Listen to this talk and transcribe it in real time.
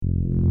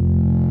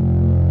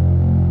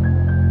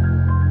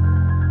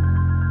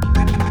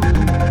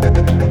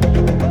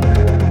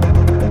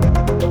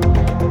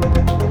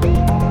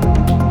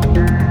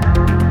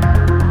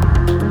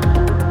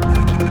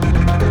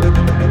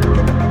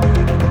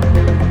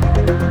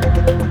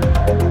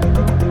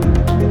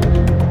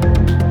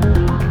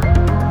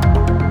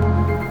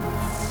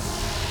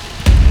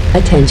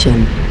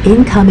Attention,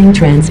 incoming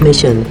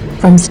transmission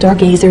from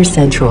Stargazer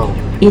Central.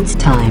 It's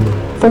time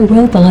for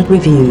Robot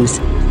Reviews.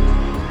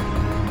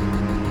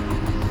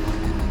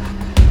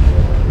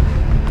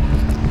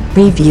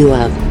 Review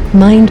of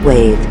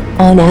Mindwave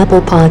on Apple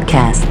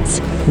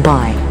Podcasts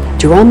by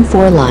Drum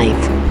for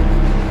Life.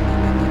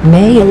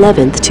 May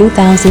 11th,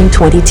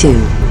 2022.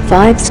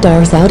 5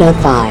 stars out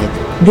of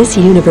 5. This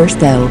universe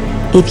though,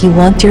 if you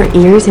want your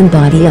ears and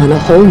body on a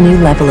whole new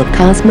level of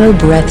cosmo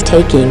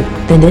breathtaking,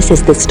 then this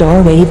is the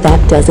star wave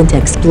that doesn't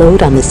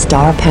explode on the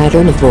star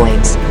pattern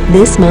avoids.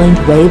 This mind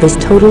wave is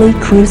totally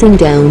cruising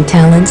down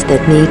talents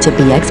that need to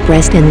be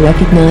expressed and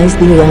recognized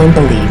beyond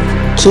belief.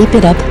 Keep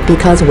it up,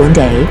 because one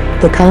day,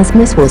 the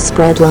cosmos will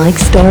spread like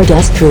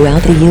stardust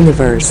throughout the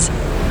universe.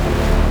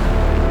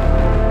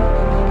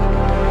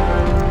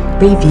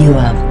 Review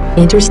of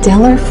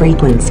Interstellar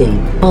Frequency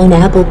on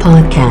Apple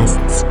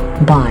Podcasts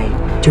by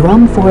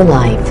Drum for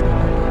Life.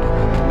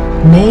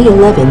 May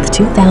 11th,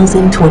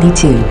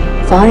 2022.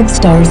 5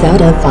 stars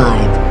out of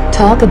 5.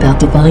 Talk about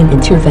divine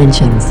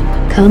interventions.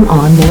 Come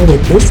on now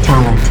with this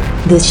talent.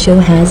 This show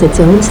has its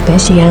own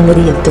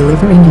speciality of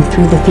delivering you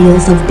through the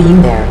feels of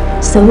being there.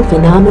 So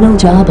phenomenal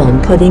job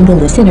on putting the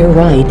listener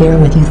right there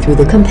with you through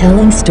the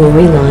compelling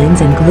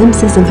storylines and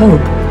glimpses of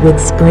hope, with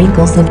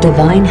sprinkles of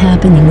divine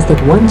happenings that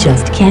one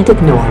just can't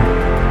ignore.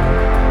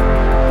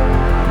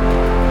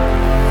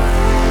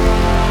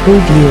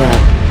 Review of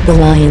The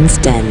Lion's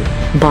Den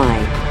by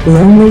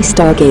Lonely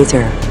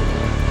Stargazer.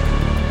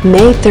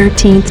 May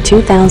 13th,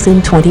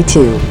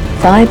 2022.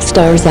 5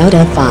 stars out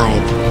of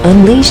 5.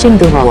 Unleashing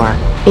the roar.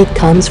 It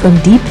comes from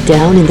deep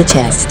down in the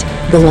chest.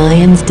 The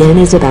Lion's Den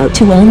is about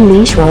to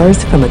unleash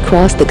roars from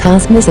across the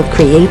cosmos of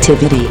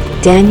creativity.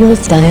 Daniel's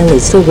style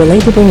is so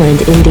relatable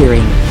and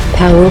endearing.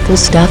 Powerful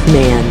stuff,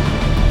 man.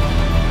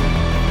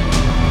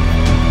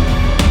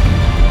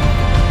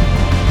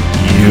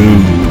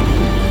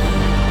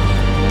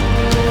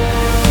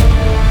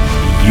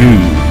 You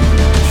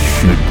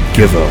should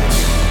give us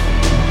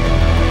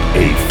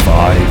a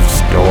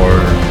 5-star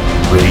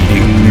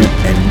rating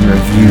and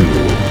review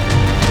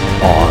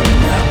on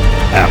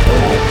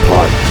Apple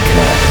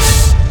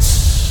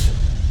Podcasts,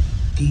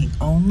 the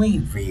only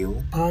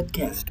real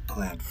podcast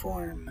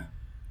platform.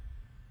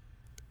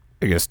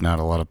 I guess not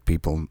a lot of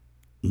people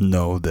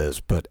know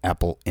this, but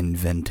Apple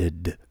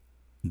invented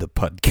the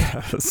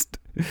podcast.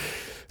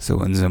 So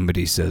when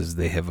somebody says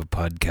they have a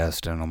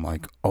podcast and I'm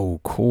like,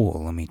 oh,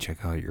 cool, let me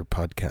check out your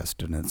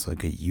podcast, and it's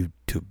like a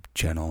YouTube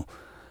channel,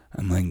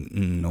 I'm like,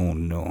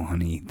 no,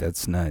 honey,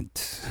 that's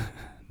not...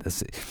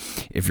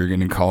 If you're going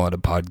to call it a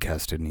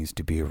podcast, it needs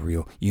to be a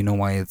real... You know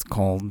why it's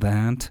called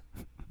that?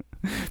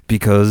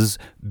 Because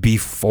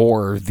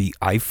before the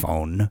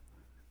iPhone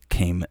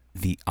came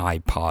the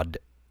iPod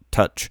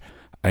Touch.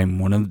 I'm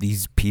one of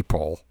these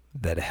people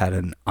that had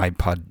an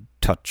iPod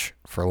Touch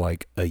for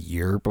like a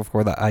year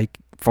before the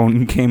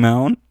iPhone came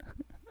out.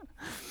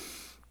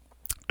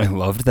 I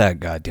loved that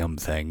goddamn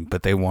thing,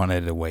 but they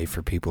wanted a way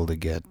for people to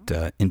get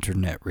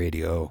internet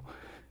radio.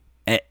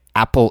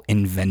 Apple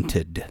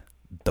invented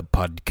the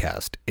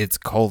podcast. It's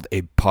called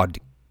a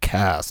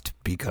podcast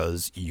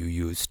because you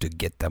used to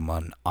get them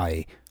on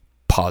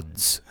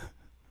iPods.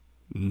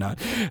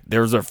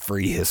 There's a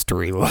free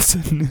history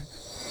lesson.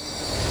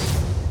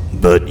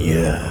 But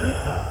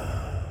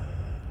yeah,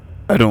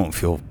 I don't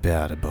feel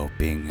bad about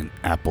being an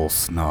Apple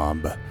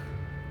snob.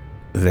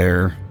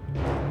 A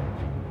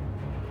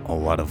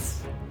lot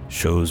of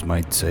shows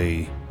might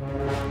say,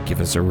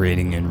 give us a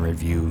rating and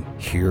review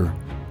here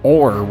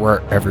or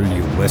wherever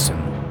you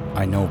listen.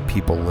 I know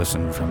people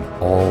listen from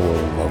all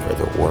over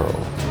the world,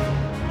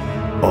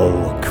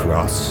 all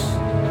across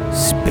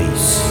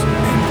space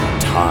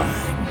and time.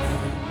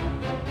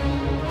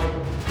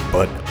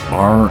 But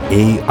our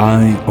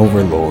AI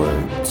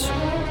overlords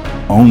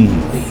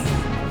only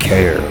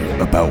care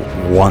about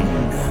one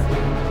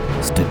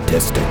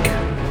statistic: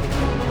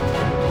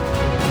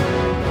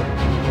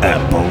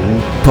 Apple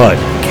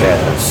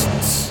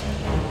Podcasts.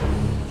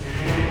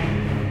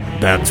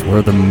 That's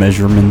where the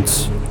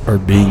measurements are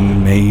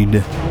being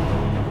made.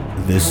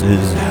 This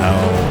is how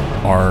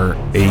our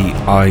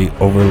AI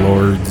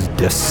overlords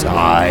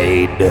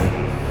decide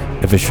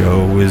if a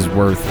show is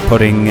worth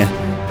putting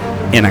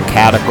in a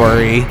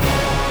category.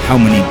 How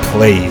many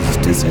plays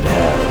does it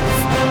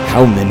have?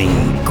 How many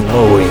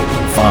glowing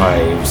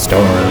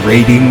 5-star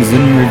ratings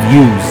and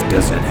reviews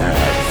does it have?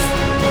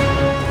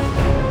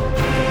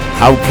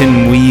 How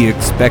can we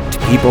expect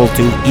people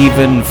to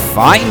even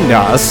find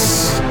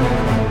us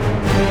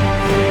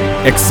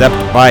except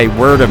by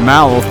word of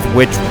mouth,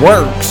 which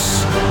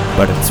works,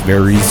 but it's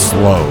very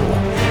slow?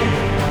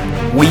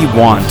 We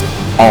want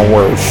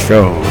our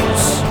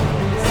shows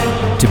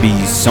to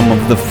be some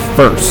of the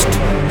first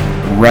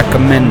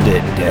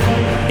recommended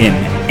in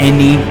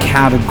any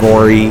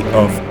category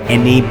of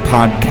any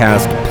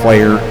podcast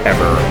player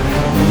ever.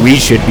 We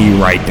should be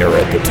right there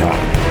at the top.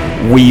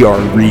 We are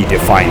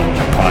redefining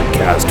the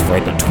podcast for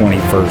the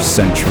 21st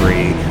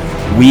century.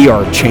 We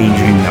are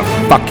changing the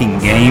fucking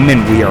game,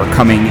 and we are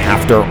coming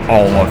after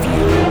all of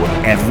you.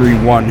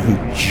 Everyone who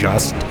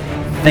just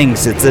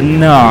thinks it's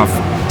enough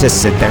to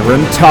sit there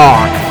and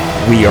talk.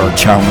 We are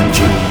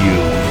challenging you.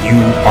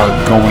 You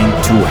are going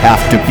to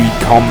have to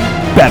become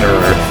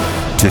better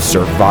to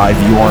survive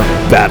your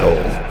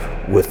battle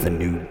with the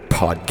new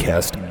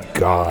podcast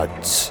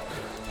gods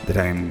that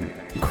I'm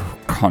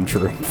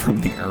conjuring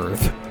from the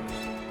earth.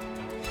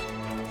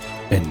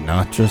 And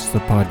not just the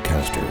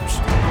podcasters.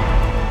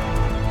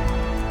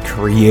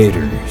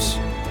 Creators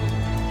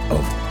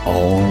of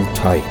all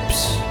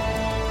types.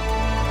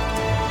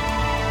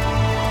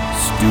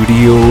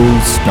 Studio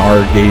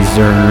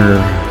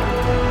Stargazer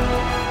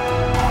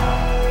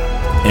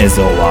is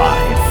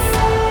alive.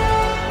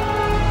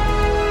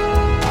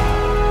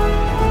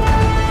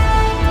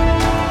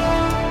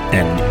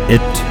 And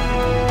it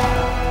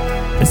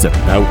is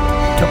about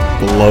to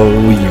blow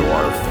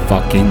your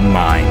fucking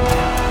mind.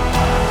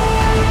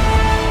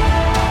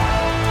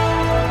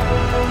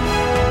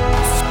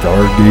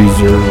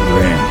 Stargazer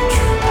Ranch.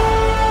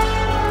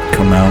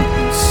 Come out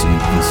and see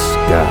the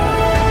sky.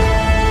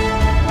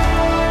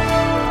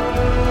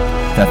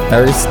 The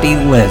Thirsty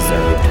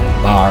Lizard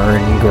Bar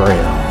and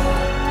Grill.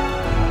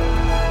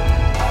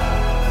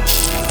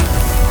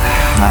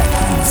 Hot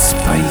and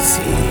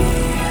spicy.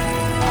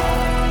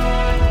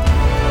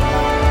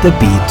 The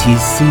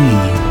BTC.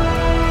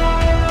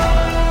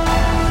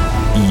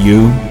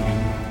 You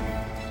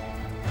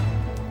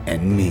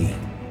and me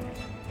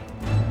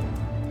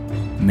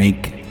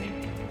make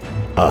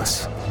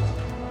us.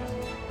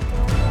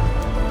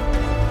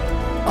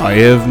 I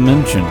have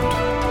mentioned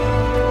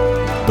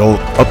the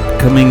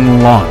upcoming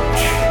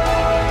launch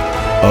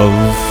of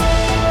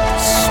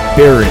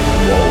Spirit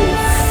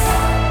Wolf.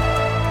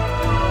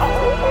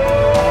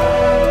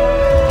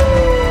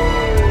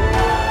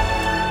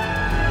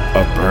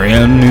 A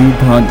brand new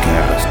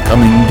podcast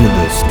coming to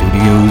the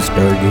Studio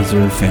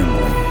Stargazer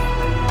family.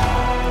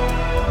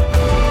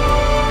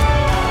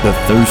 The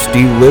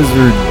Thirsty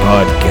Lizard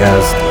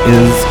podcast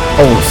is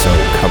also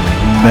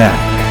coming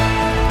back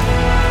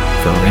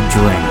for a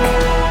drink.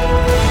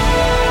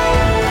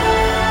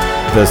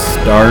 The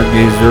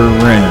Stargazer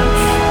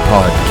Ranch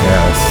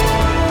podcast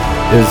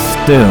is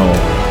still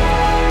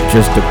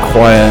just a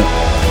quiet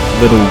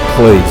little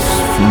place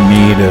for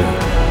me to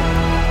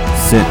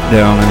sit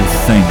down and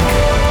think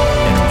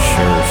and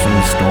share some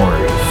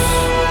stories.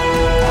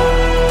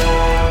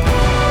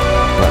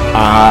 But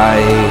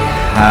I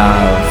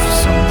have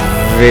some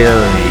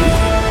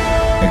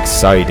very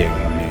exciting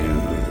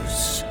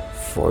news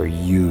for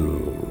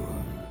you.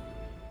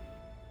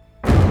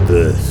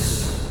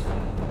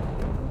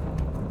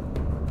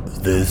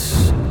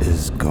 This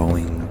is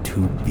going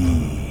to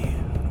be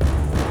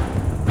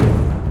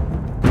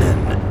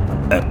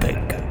an epic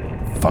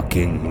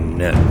fucking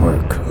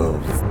network of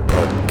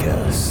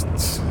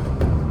podcasts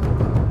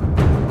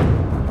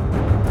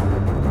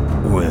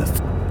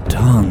with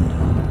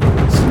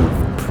tons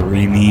of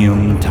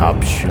premium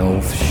top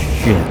shelf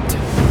shit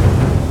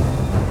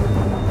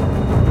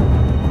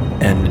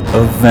and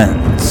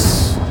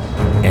events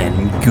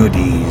and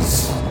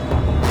goodies.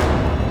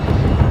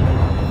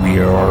 We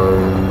are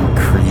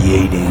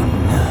creating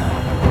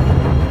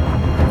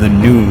the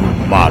new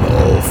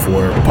model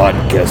for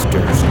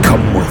podcasters.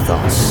 Come with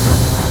us.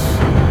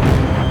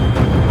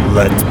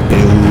 Let's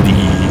build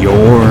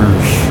your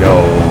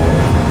show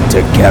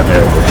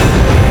together.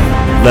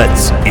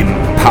 Let's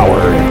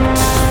empower it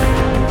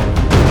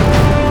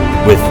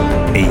with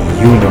a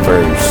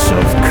universe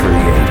of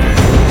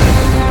creators.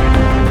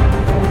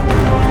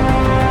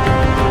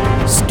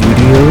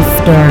 Studio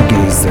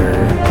Stargazer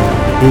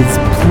is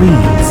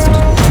pleased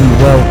to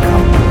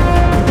welcome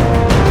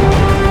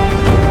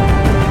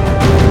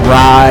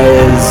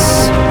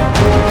Rise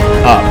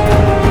Up.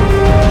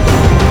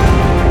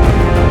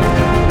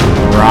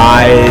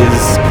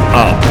 Rise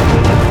Up.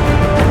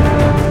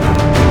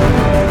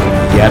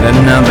 Yet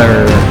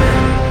another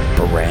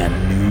brand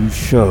new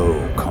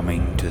show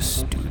coming to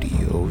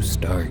Studio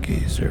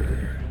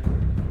Stargazer.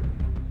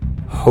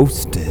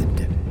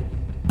 Hosted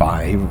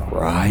by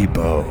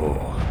Rybo.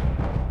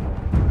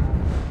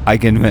 I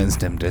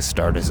convinced him to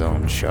start his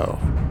own show.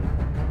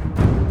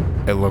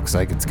 It looks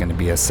like it's gonna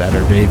be a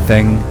Saturday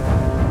thing.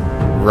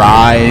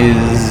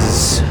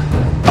 Rise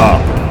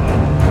Up.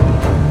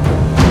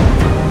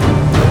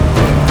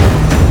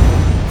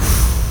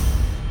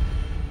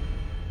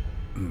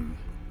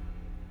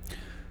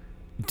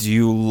 Do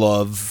you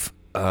love,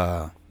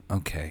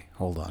 okay,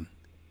 hold on.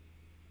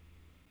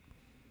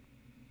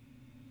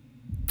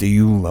 Do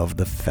you love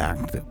the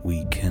fact that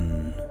we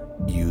can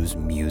use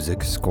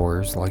music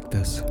scores like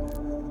this?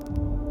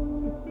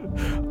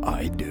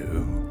 I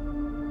do.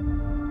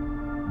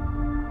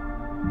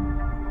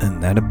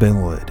 And that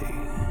ability,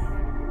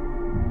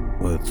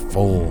 with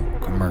full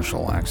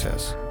commercial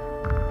access,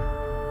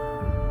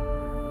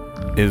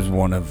 is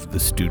one of the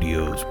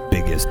studio's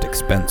biggest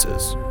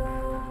expenses.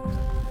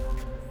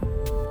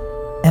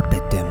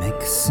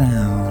 Epidemic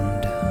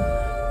Sound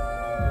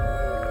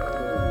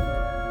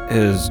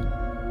is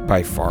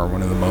by far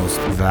one of the most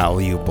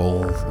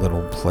valuable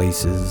little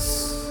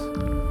places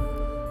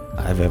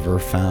I've ever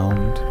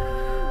found.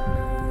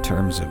 in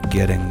terms of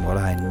getting what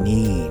I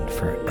need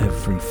for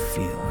every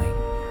feeling.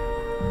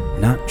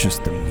 Not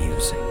just the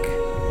music,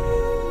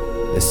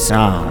 the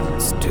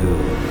sounds too.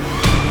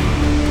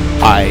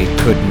 I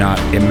could not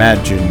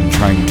imagine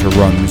trying to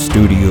run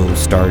Studio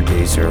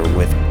Stargazer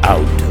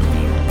without the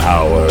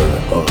power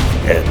of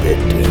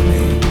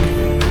Epidemic.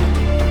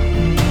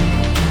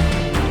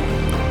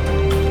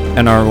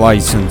 And our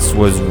license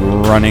was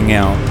running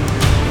out.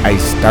 I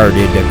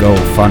started a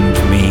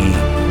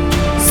GoFundMe.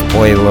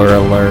 Spoiler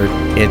alert,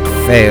 it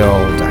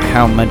failed.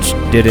 How much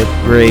did it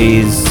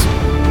raise?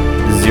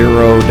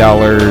 $0.00.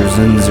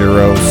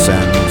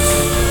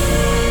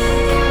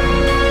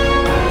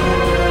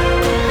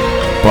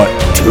 But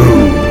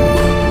two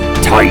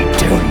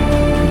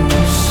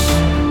titans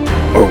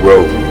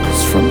arose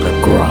from the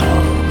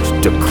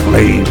ground to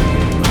claim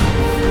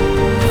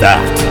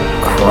that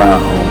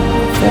crown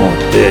for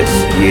this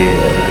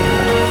year.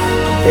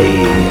 They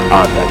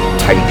are the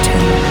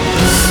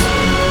titans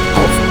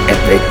of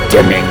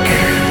Epidemic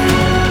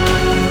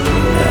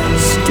and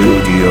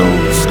Studio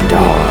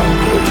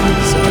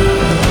Stargazer.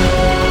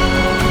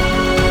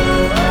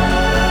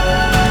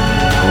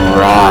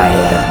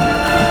 Ryan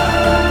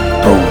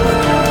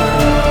Bowman,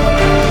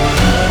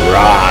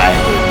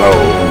 Rybo,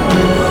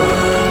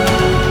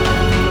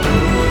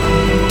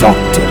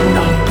 Dr.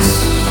 Knox,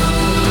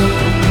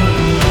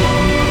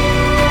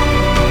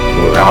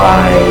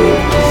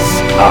 rise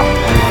up.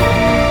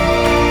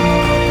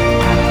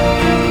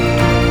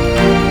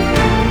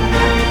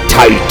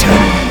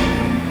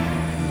 Titans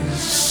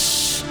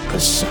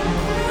assemble.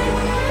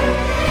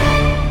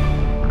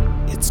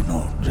 It's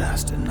not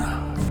just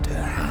enough to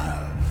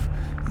have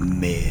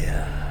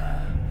mere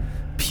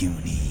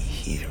puny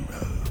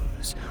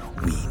heroes.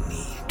 We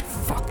need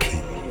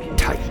fucking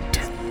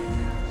titans.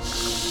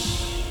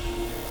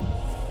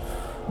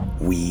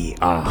 We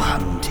are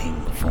hunting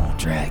for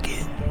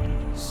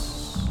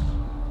dragons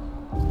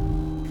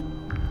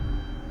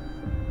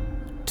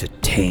to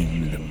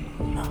tame them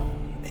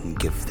and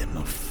give them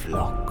a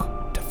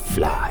flock to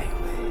fly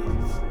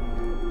with.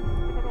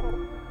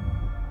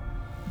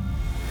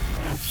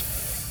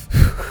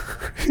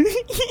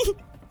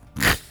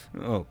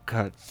 Oh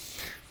god,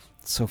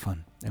 it's so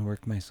fun. I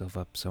worked myself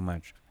up so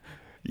much.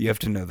 You have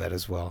to know that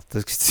as well.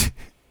 Because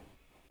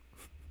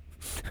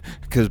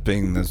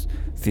being this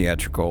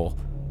theatrical,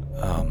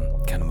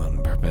 kind of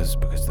on purpose,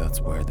 because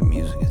that's where the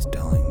music is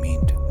telling me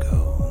to go.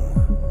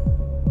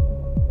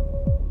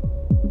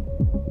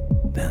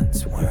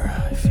 That's where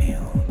I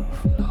feel the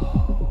flow.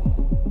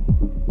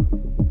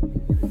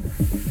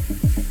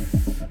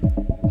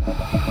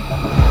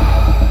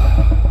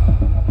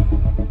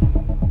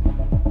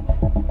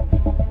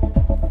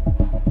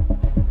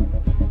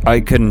 I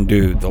couldn't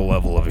do the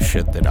level of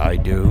shit that I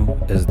do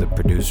as the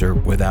producer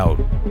without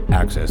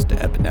access to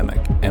Epidemic,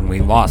 and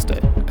we lost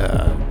it.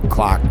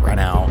 Clock ran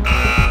out.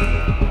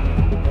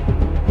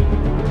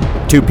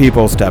 Two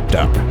people stepped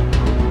up.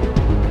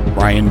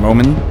 Ryan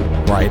Bowman,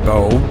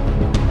 Rybo.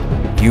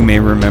 You may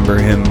remember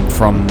him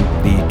from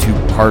the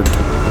two-part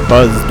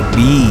Buzzed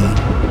Bee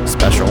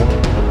special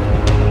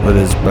with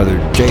his brother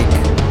Jake.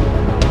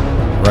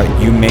 Right,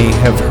 you may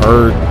have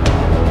heard...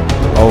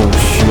 Oh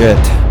shit.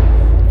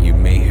 You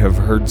may have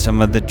heard some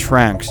of the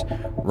tracks.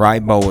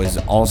 Rybo is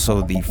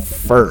also the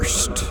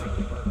first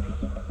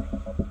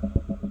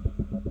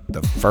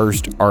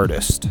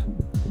artist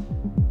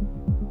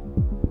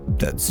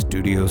that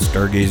Studio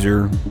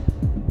Stargazer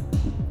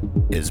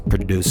is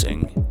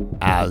producing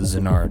as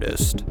an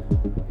artist,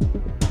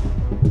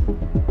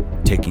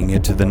 taking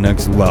it to the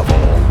next level.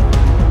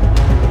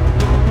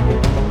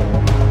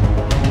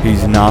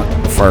 He's not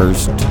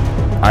first.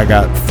 I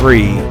got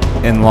 3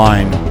 in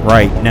line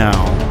right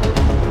now.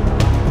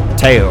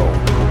 Teo.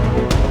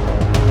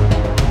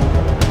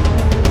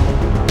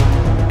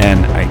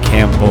 And I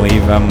can't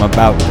believe I'm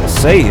about to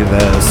say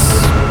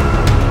this.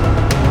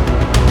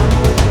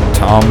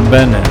 Tom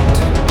Bennett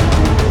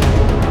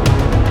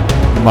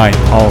might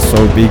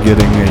also be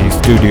getting a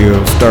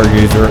Studio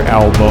Stargazer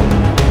album,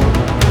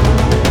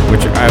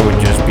 which I would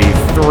just be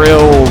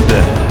thrilled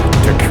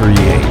to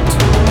create.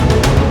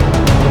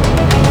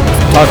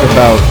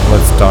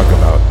 Let's talk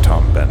about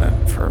Tom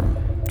Bennett for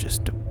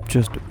just a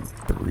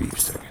brief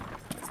second.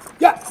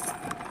 Yeah.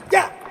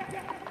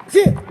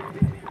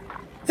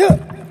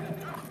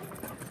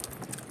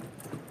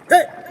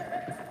 Hey.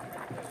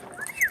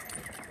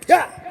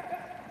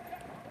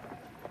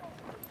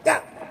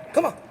 Yeah.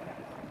 Come on.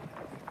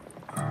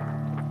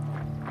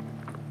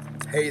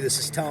 Hey, this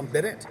is Tom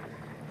Bennett.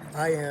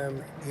 I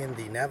am in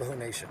the Navajo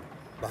Nation.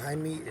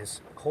 Behind me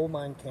is Coal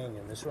Mine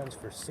Canyon. This runs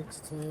for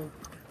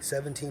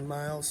 17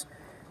 miles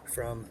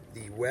from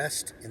the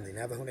west in the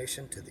Navajo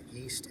Nation to the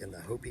east in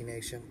the Hopi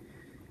Nation.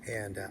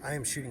 And I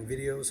am shooting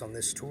videos on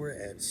this tour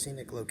at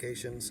scenic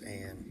locations,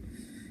 and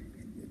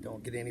it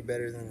don't get any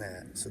better than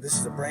that. So this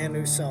is a brand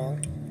new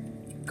song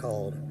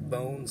called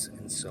Bones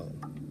and Soul.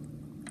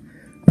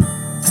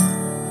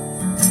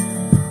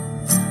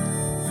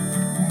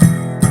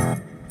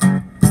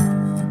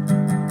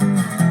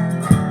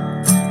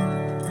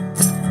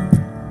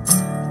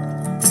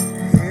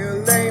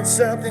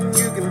 something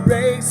you can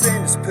erase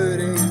and just put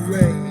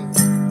away.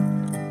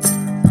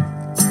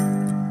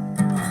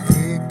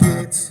 It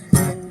gets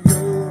in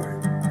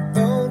your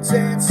bones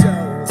and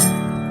soul.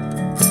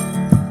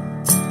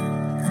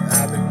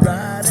 I've been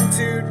riding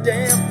too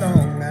damn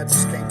long, I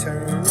just can't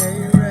turn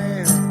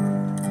around.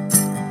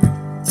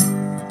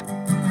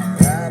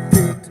 I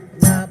picked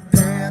my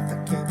path, I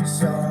can't be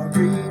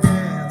sorry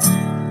now.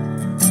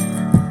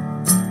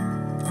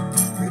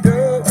 But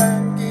oh,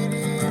 I'm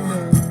getting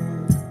old.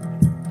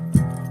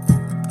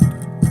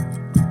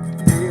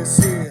 This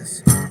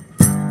is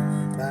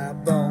my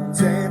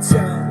bones and soul.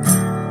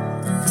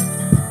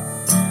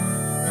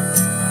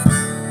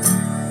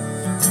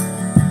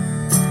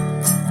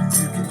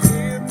 You can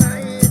hear my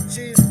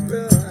engine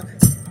run.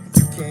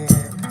 You can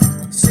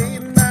see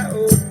my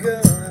old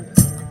gun.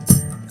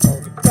 All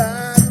the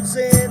bottoms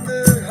and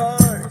the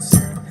hearts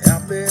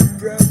have been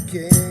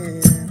broken.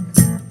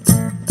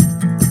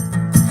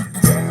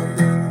 Down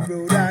the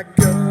road I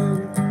go,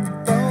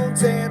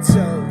 bones and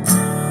soul.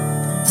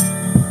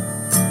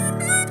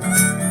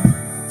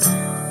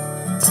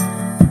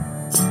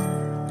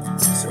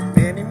 So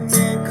many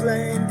men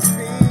claim to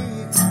be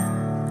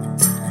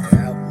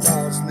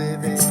outlaws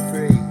living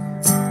free,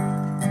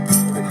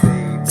 but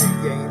baby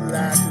ain't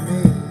like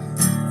me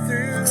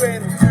through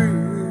and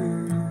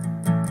through.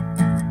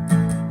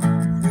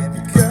 When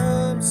it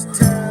comes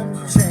time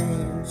to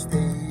change,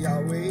 they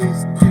always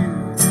do.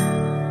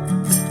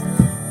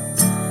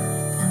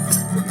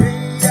 For me,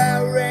 I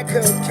ran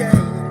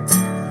cocaine,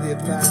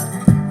 lived my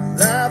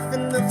life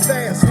in the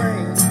fast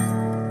lane.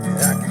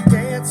 I can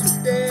dance with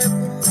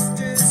devils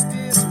just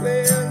as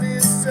well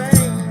as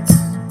saints.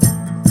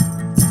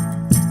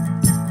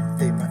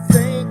 They might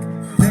think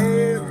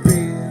they're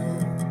real,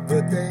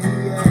 but they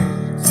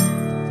ain't.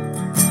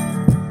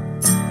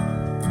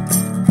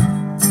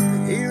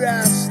 But here I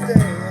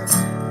stand,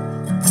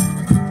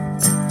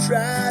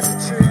 tried and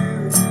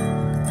true,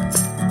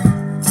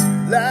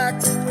 like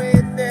the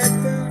wind that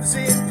moves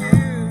in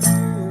you,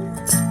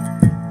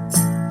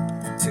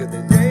 till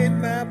they lay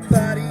my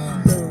body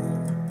low.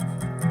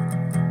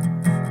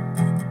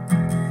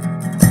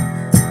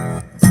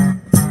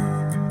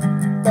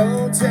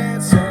 Bones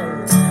and soul.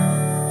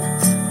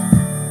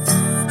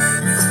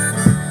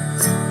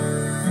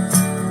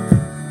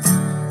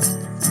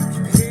 You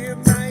can hear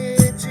my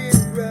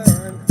engine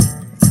run.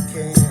 You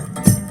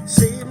can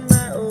see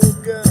my old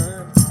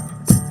gun.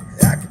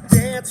 I can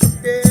dance with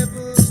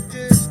devils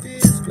just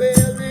as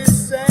well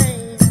as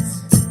saints.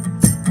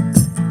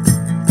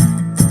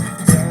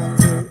 Down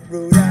the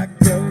road I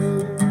go,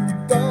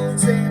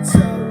 bones and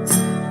soul.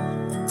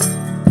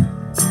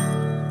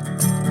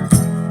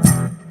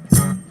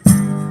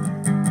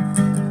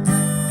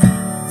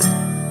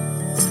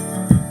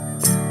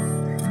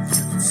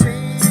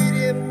 See it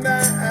in my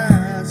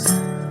eyes. I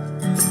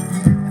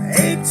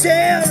ain't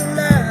telling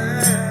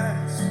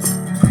lies.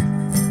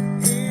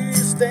 Here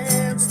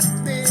stands the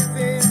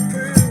living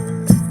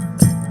proof.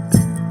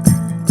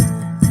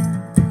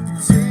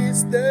 This is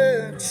the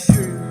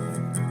truth.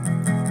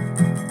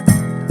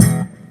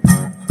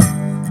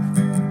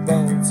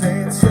 Bones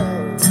and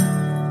soul.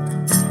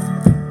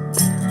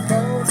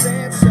 Bones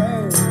and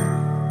soul.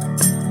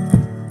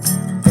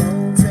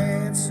 Bones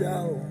and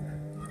soul.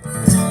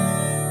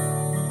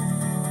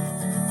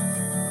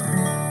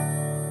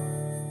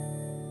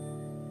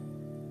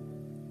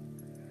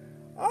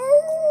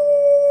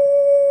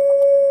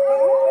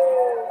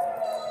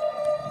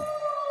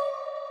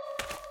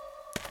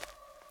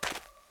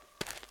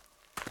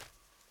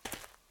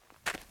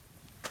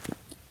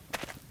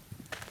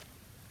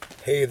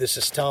 Hey, this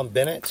is Tom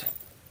Bennett.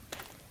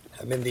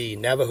 I'm in the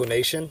Navajo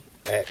Nation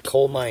at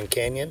Coal Mine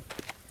Canyon,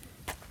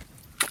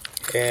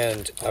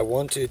 and I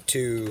wanted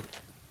to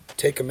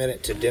take a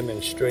minute to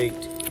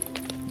demonstrate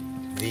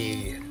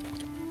the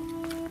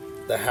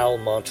Howl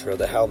mantra,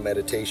 the Howl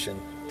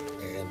meditation,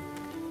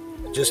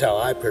 and just how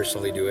I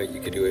personally do it. You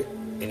can do it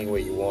any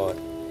way you want.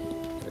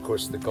 And of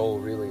course, the goal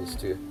really is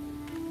to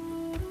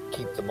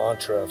keep the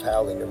mantra of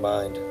Howl in your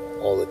mind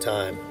all the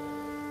time,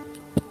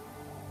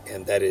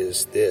 and that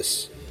is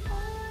this: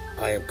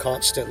 I am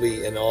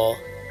constantly in awe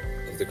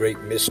of the great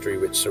mystery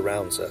which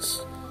surrounds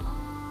us.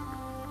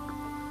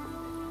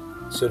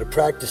 So to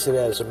practice it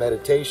as a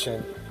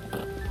meditation,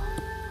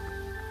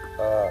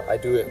 I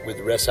do it with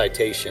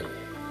recitation,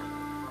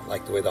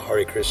 like the way the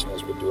Hare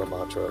Krishnas would do a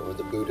mantra, or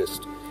the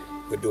Buddhist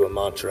would do a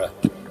mantra.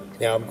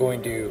 Now I'm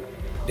going to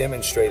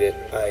demonstrate it.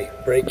 I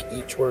break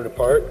each word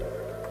apart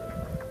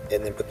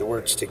and then put the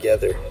words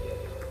together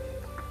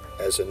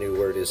as a new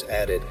word is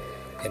added,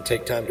 and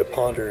take time to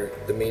ponder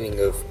the meaning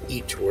of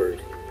each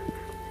word.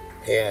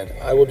 And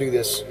I will do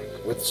this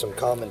with some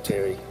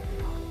commentary,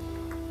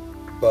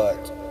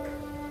 but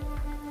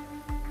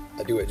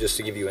I do it just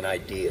to give you an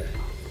idea.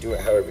 Do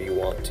it however you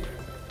want to.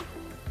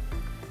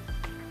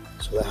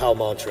 So the Howl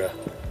mantra: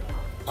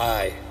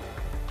 I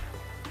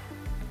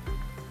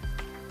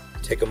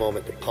take a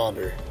moment to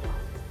ponder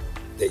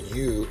that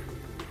you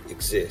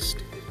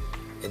exist.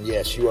 And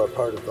yes, you are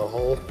part of the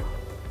whole.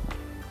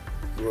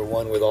 You are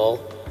one with all,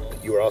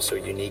 but you are also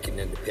unique and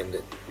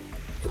independent.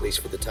 at least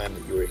for the time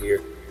that you were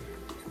here.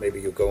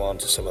 Maybe you'll go on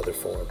to some other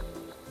form,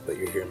 but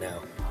you're here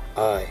now.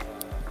 I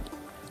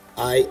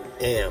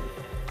am.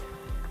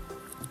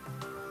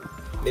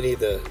 Many of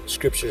the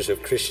scriptures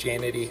of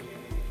Christianity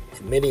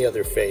and many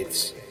other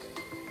faiths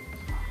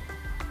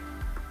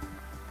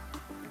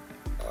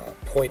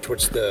point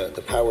towards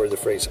the power of the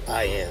phrase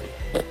I am.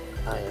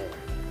 I am.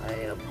 I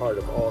am part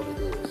of all that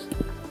is.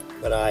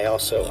 But I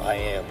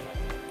am.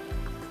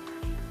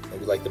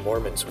 Maybe like the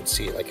Mormons would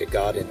see it like a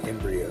God in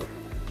embryo.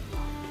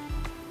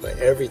 But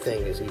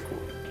everything is equal.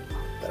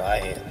 But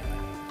I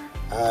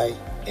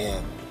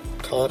am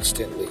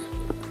constantly,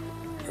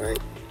 right?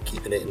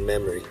 Keeping it in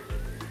memory.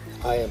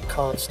 I am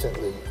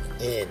constantly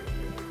in.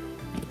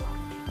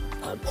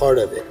 I'm part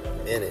of it,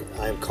 in it.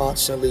 I am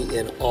constantly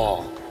in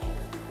awe.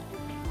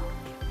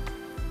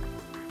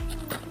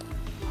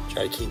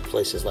 Try to keep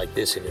places like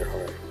this in your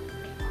heart.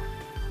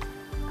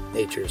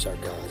 Nature is our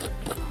God.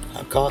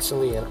 I'm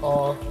constantly in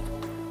awe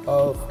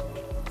of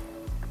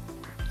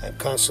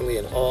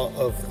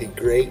the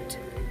great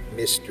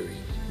mystery.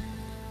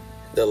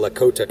 The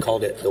Lakota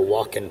called it the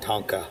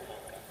Wakantanka.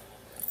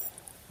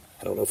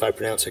 I don't know if I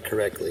pronounce it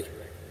correctly.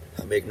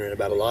 I'm ignorant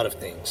about a lot of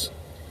things.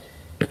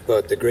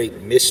 But the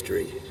great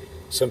mystery,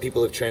 some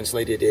people have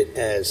translated it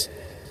as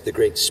the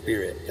Great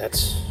Spirit.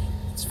 That's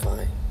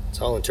fine. It's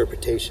all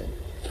interpretation.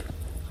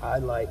 I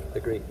like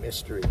the great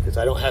mystery because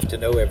I don't have to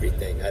know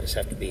everything. I just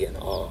have to be in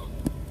awe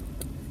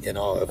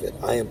of it.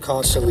 I am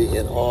constantly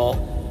in awe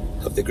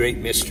of the great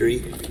mystery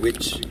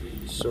which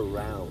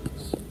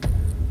surrounds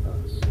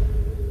us.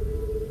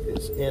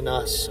 It's in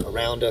us,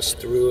 around us,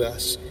 through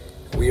us.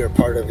 We are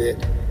part of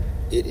it.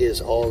 It is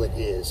all it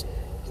is,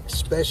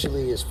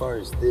 especially as far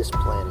as this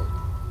planet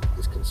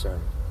is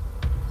concerned.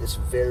 This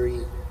very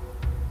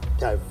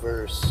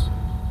diverse,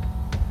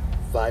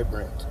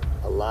 vibrant,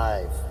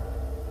 alive,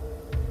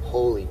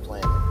 holy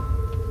planet.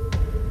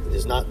 It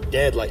is not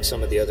dead like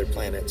some of the other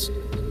planets.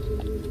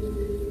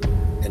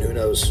 And who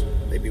knows,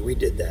 maybe we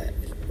did that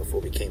before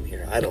we came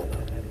here. I don't know.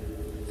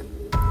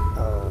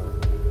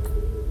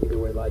 Either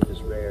way, life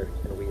is rare,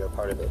 and we are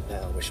part of it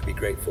now. We should be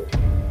grateful.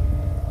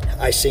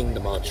 I sing the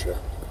mantra.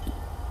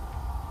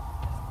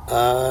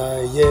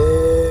 I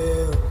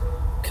am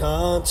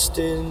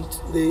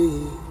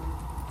constantly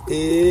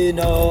in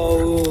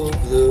awe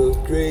of the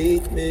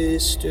great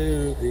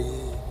mystery.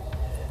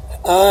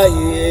 I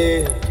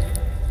am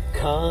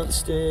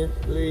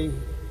constantly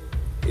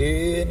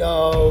in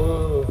awe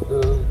of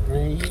the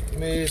great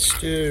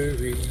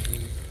mystery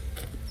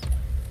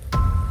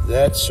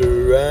that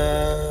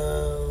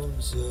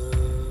surrounds us.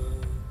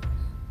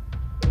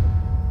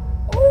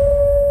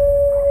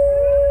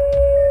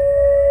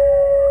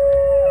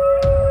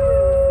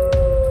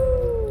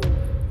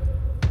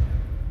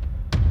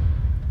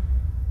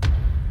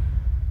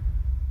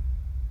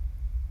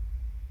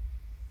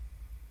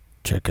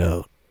 Check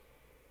out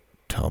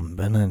Tom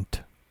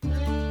Bennett,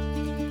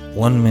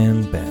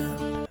 one-man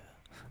band.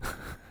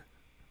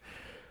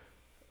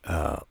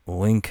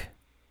 Link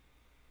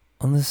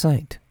on the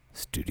site,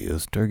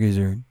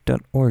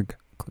 studiostargazer.org.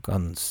 Click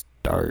on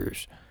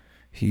stars.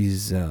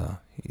 He's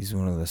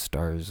one of the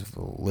stars of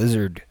the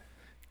lizard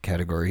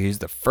category. He's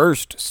the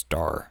first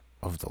star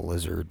of the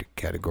lizard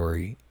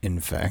category, in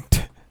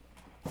fact.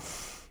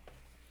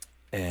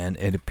 And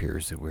it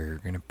appears that we're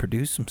going to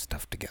produce some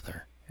stuff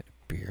together. It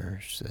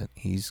appears that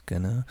he's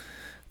going to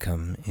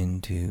come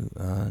into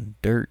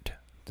Dirt,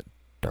 the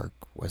dark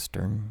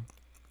western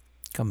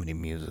comedy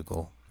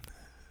musical,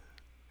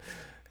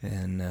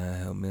 and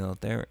help me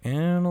out there.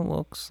 And it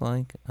looks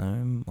like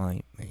I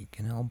might make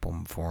an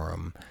album for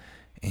him,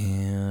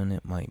 and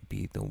it might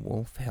be the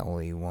Wolf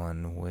Helly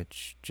one,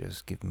 which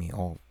just gives me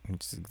all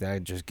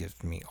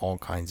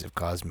kinds of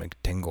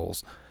cosmic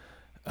tingles.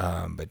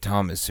 But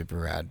Tom is super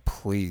rad.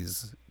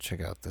 Please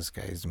check out this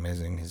guy. He's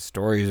amazing. His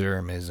stories are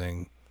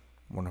amazing.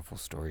 Wonderful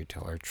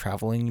storyteller,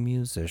 traveling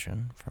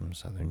musician from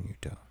southern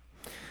Utah.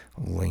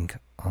 Link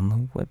on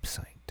the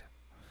website,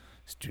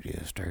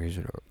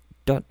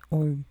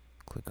 studiostargazer.org.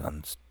 Click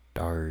on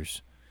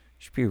stars.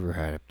 Should be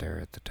right up there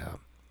at the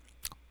top.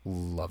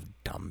 Love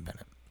Tom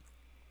Bennett.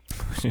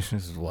 This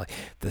is like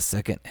the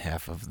second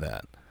half of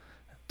that,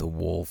 the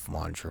Wolf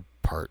mantra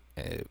part.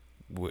 It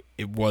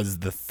was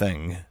the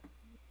thing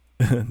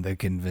that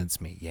convinced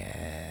me.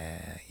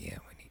 Yeah,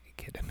 we need to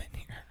get him in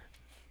here.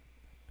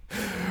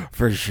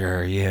 For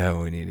sure, yeah,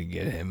 we need to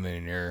get him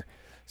in here.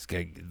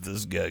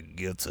 This guy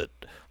gets it.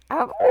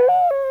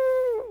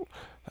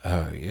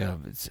 Yeah,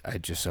 I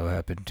just so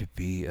happen to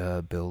be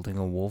building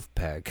a wolf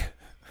pack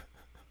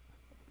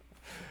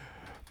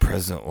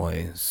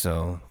presently,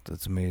 so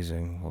that's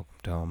amazing. Welcome,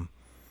 Tom.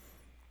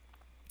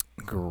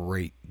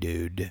 Great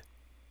dude.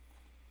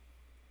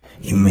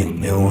 You make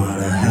me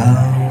wanna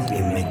howl,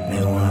 you make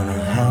me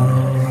wanna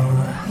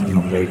howl, you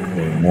make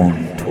me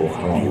want to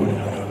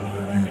howl.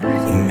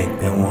 You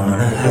make me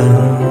wanna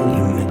howl,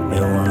 you make me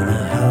wanna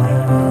howl.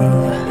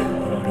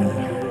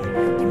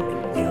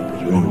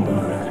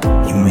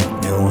 You make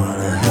me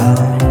wanna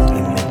howl,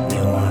 you make me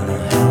wanna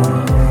howl.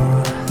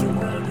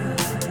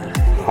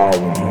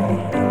 Howl.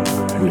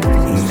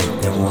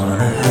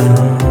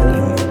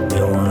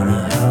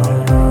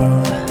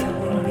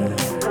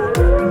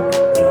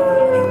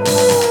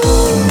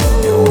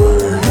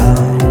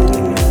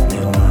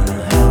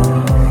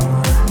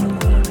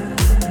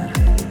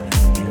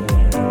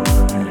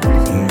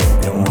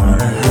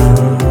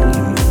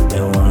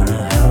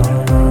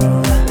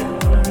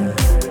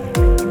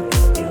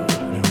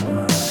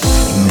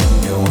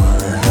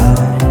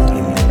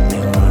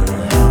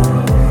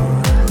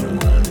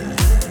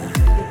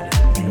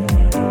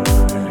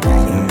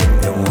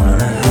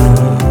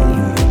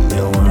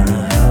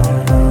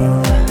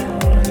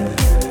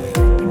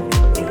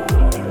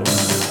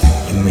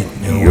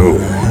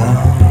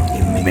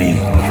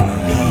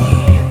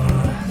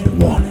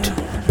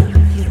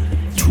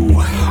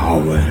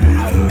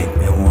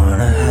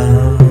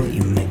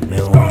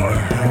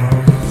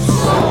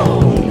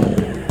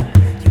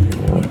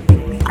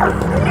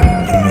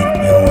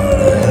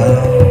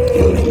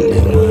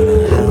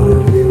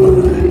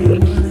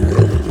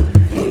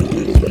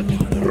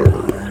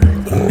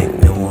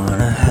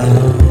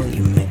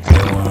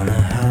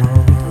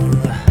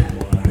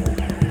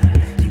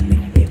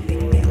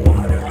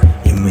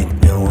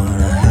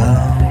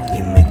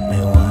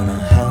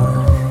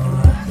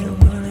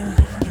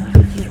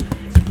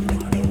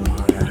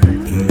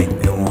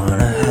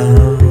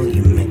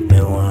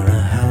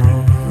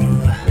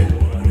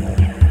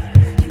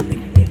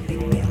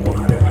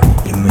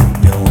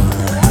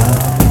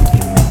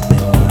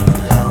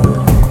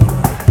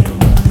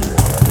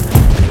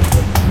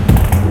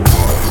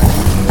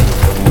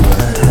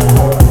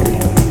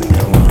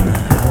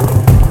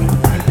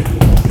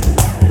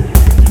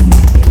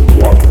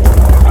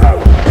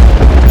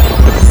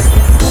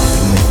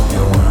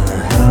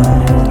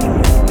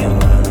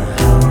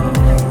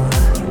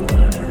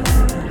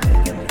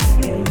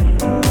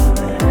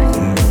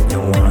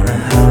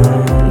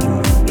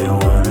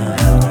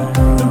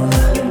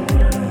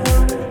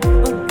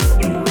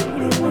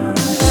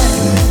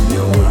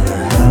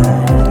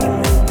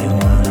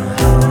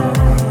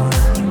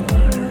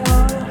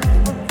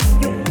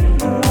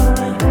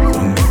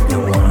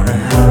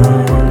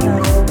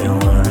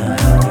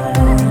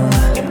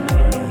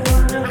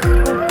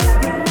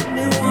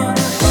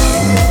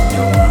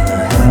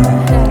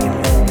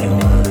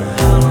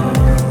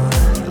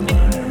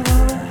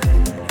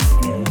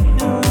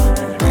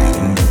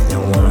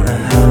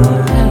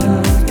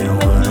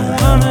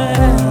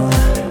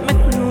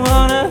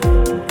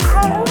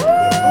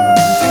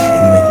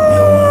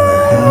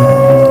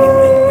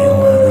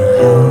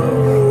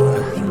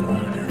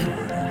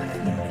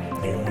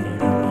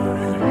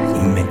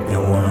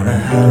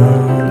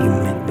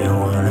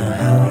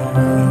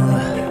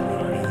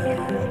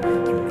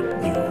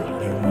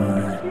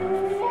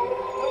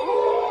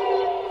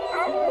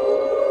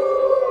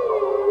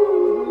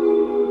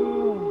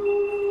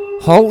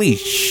 Holy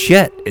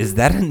shit, is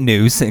that a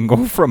new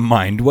single from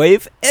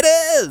Mindwave? It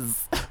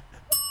is!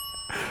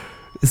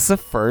 It's the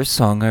first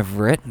song I've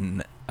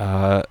written,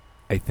 I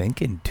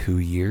think in 2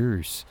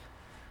 years.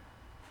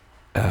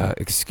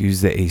 Excuse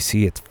the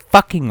AC, it's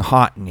fucking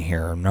hot in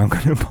here. I'm not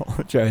going to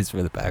apologize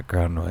for the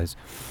background noise.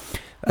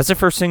 That's the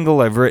first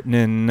single I've written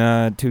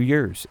in 2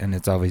 years, and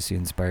it's obviously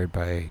inspired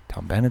by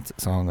Tom Bennett's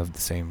song of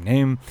the same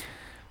name.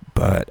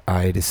 But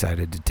I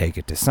decided to take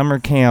it to summer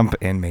camp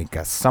and make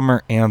a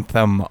summer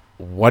anthem.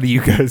 What do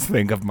you guys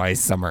think of my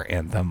summer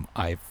anthem?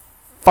 I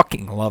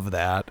fucking love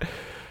that.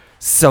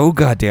 So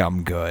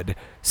goddamn good.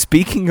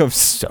 Speaking of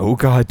so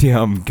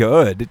goddamn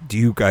good, do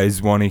you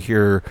guys want to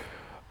hear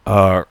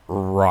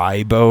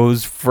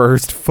Rybo's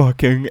first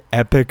fucking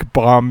epic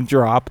bomb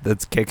drop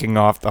that's kicking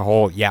off the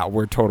whole, yeah,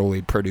 we're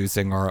totally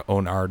producing our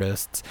own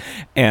artists,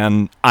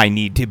 and I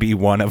need to be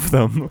one of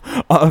them.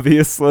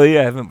 Obviously,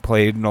 I haven't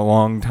played in a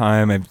long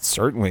time. I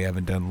certainly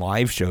haven't done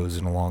live shows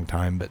in a long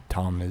time, but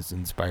Tom has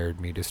inspired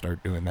me to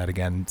start doing that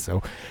again,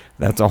 so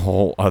that's a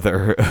whole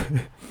other...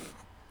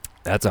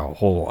 That's a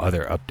whole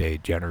other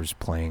update. Jenner's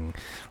playing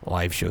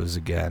live shows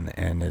again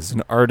and is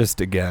an artist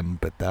again,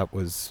 but that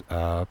was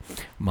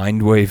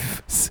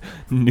Mindwave's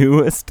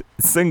newest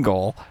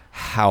single,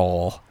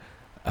 Howl.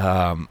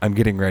 I'm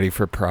getting ready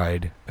for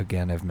Pride.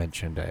 Again, I've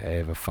mentioned I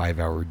have a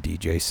 5-hour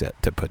DJ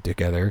set to put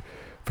together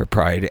for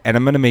Pride, and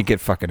I'm going to make it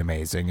fucking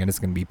amazing, and it's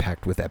going to be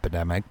packed with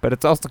Epidemic, but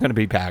it's also going to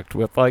be packed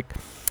with, like,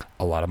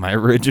 a lot of my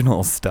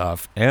original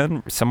stuff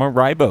and some of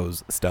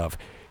Rybo's stuff.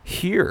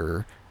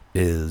 Here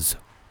is...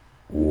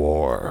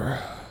 War.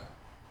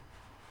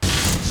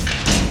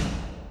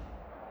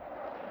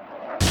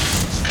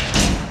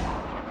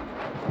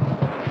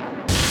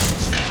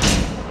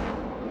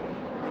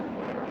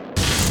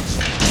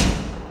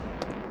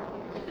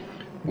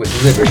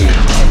 With liberty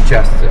and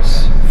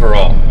justice for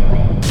all.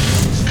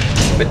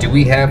 But do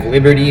we have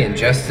liberty and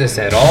justice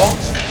at all?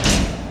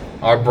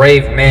 Our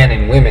brave men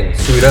and women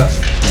suit up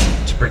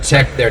to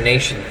protect their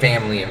nation,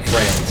 family, and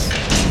friends.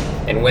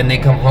 And when they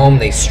come home,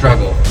 they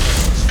struggle.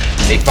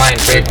 They find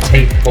red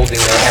tape holding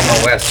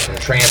their MOS from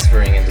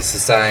transferring into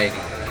society,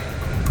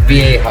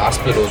 VA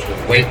hospitals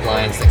with wait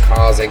lines that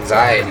cause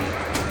anxiety,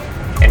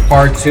 and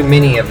far too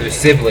many of their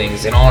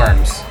siblings in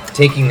arms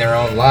taking their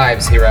own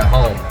lives here at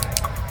home.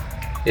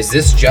 Is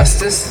this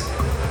justice?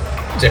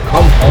 To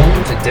come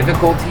home to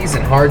difficulties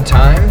and hard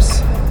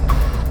times?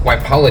 Why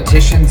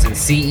politicians and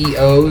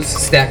CEOs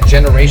stack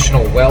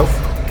generational wealth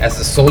as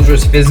the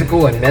soldiers'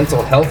 physical and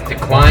mental health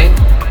decline?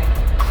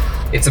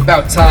 It's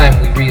about time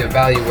we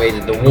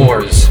reevaluated the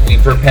wars we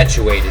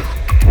perpetuated.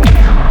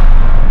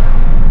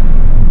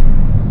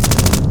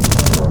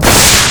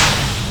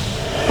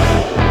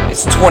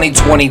 It's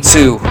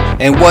 2022,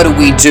 and what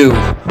do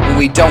when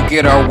we don't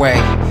get our way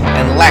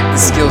and lack the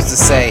skills to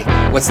say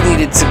what's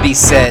needed to be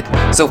said?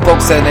 So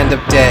folks that end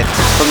up dead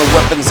from the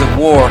weapons of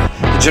war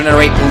to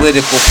generate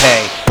political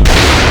pay.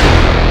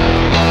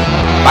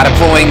 By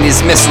deploying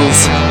these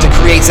missiles to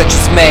create such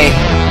as may,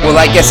 well,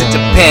 I guess it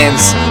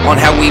depends on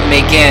how we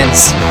make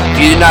ends.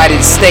 The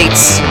United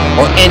States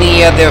or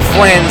any of their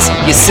friends,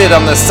 you sit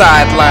on the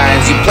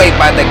sidelines, you play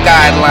by the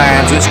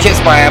guidelines, which keeps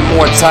buying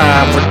more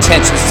time for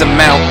tensions to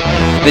mount.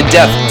 The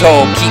death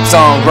toll keeps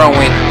on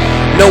growing,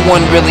 no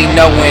one really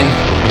knowing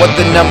what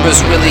the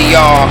numbers really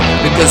are,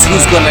 because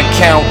who's gonna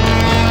count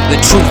the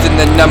truth in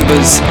the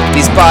numbers?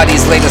 These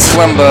bodies laid to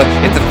slumber.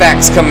 If the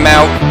facts come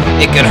out,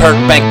 it could hurt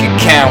bank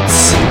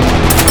accounts.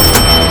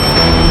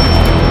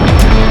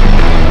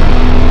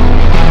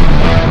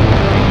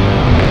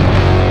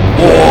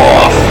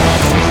 War.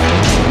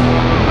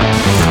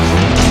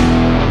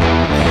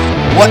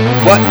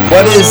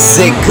 What is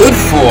it good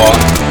for?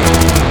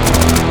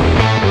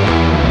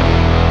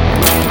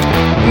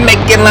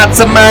 Making lots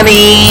of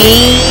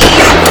money.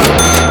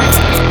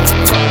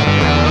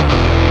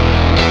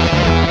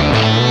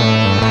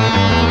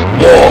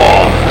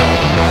 War.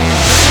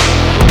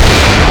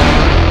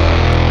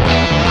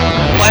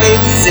 What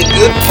is it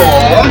good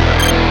for?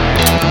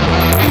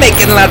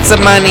 Making lots of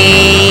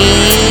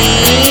money.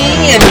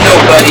 And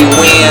nobody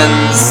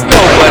wins.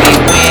 Nobody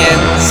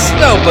wins.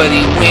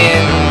 Nobody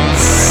wins.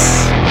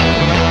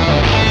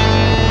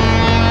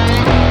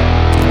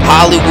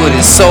 Hollywood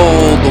is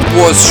sold, the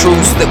war's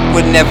truths that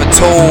were never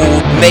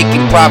told,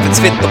 making profits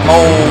fit the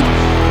mold.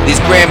 These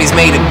Grammys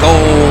made of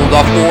gold,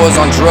 off wars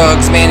on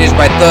drugs managed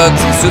by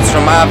thugs in suits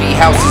from Ivy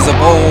houses of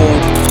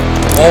old.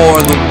 Or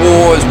the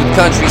wars with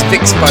countries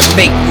fixed by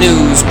fake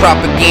news,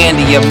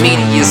 propaganda,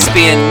 media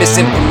spin,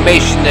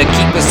 misinformation to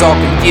keep us all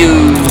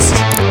confused.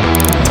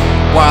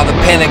 While the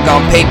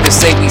Pentagon papers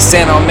say we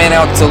sent our men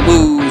out to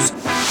lose.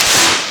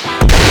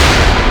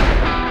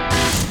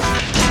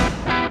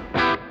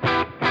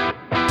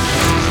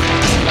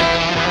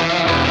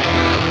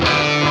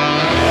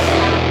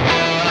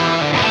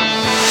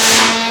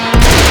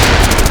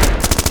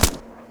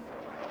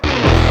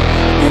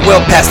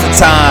 Well past the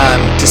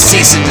time to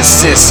cease and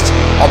desist.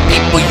 All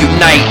people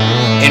unite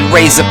and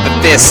raise up a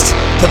fist.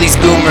 Tell these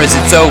boomers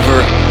it's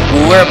over,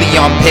 we're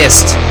beyond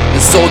pissed.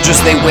 The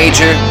soldiers they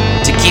wager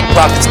to keep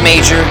profits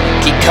major,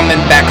 keep coming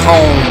back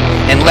home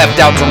and left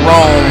out to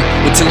roam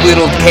with too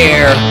little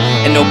care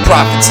and no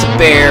profits to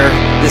bear.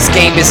 This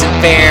game isn't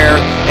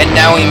fair, and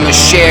now we must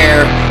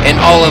share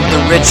in all of the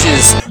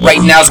riches.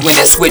 Right now's when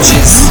it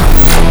switches.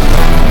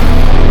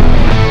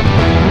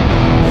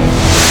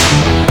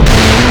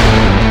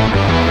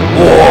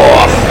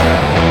 War.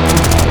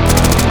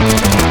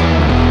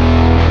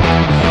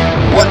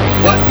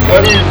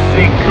 What is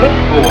it good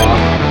for?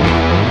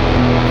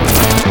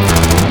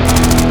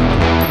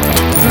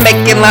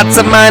 Making lots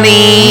of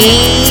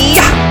money.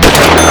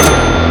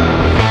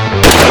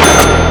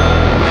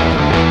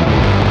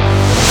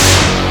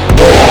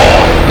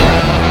 War.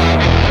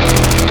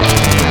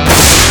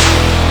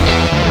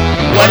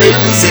 What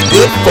is it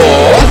good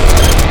for?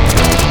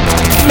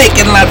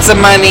 Making lots of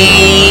money.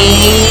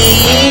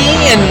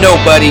 And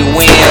nobody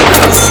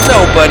wins.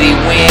 Nobody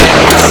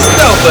wins.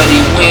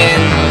 Nobody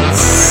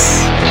wins.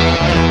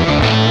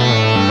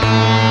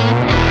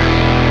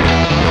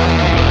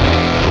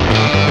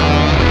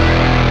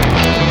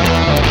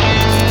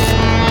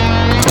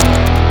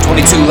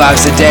 22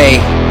 lives a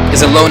day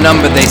is a low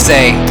number, they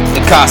say.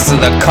 The cost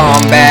of the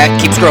combat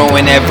keeps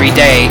growing every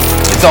day.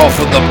 It's all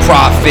for the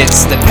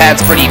profits that pads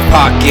pretty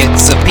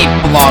pockets of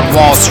people on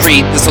Wall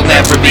Street. This'll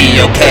never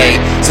be okay.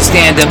 So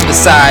stand up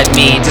beside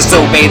me,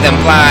 disobey them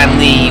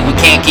blindly. We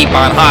can't keep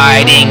on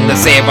hiding to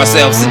save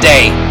ourselves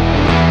today.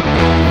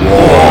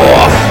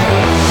 War.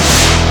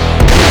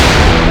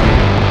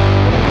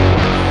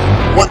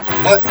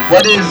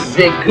 What is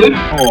it good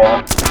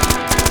for?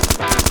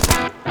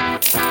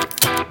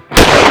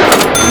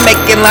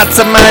 Making lots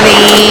of money.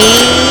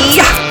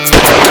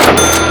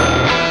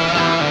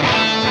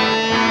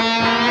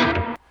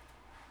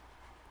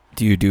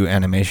 Do you do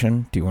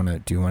animation? Do you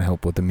want to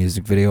help with the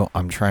music video?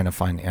 I'm trying to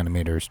find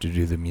animators to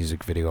do the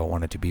music video. I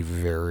want it to be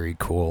very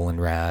cool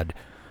and rad,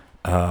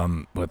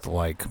 with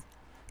like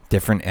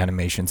different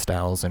animation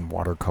styles and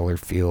watercolor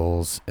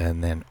feels,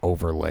 and then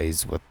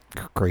overlays with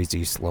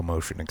crazy slow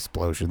motion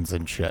explosions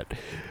and shit.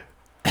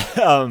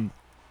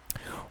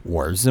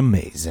 War's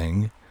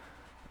amazing.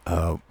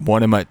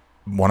 One of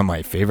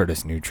my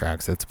favoriteest new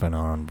tracks that's been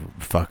on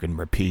fucking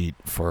repeat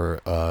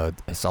for a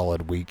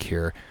solid week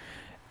here.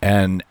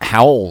 And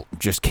Howl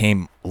just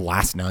came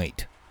last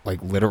night.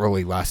 like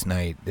literally last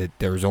night,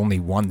 there was only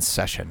one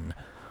session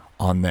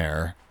on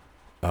there,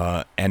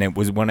 and it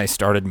was when I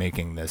started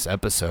making this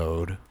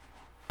episode,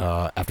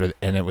 and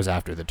it was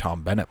after the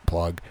Tom Bennett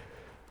plug,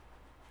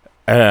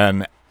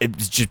 and it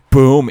was just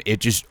boom, it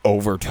just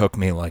overtook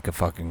me like a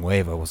fucking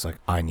wave. I was like,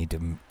 I need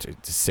to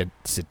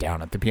sit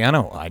down at the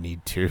piano. I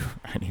need to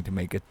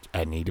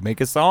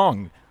make a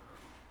song.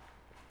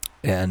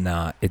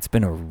 And it's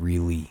been a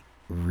really,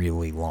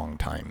 really long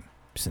time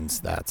since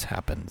that's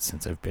happened,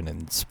 since I've been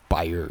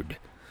inspired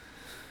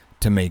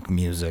to make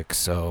music.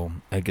 So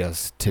I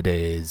guess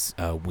today's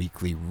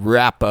weekly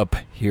wrap up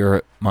here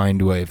at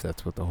Mindwave.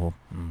 That's what the whole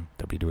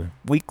W doing.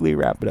 Weekly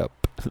wrap it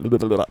up.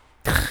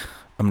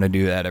 I'm going to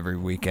do that every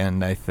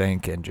weekend, I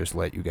think, and just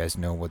let you guys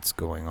know what's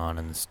going on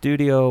in the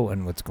studio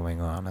and what's going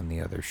on the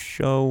other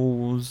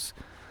shows.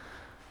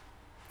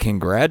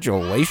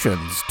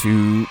 Congratulations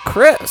to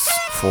Chris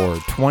for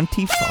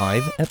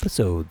 25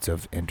 episodes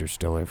of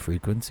Interstellar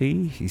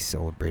Frequency. He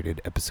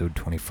celebrated episode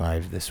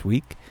 25 this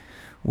week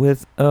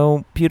with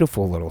a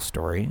beautiful little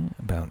story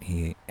about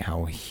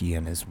how he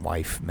and his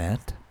wife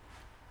met.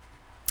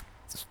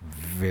 It's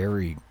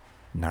very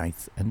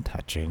nice and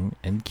touching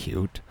and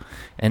cute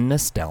and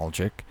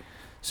nostalgic.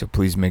 So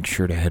please make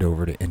sure to head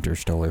over to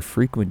Interstellar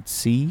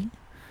Frequency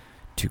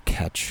to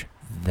catch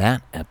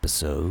that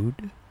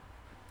episode.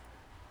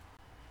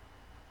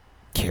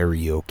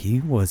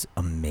 Karaoke was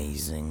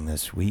amazing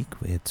this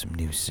week. We had some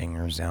new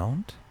singers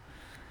out,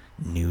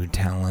 new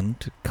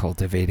talent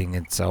cultivating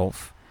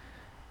itself,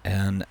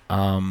 and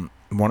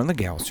one of the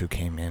gals who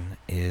came in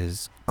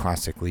is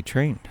classically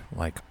trained,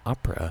 like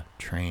opera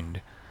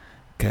trained.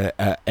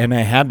 And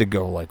I had to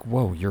go like,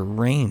 whoa, your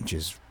range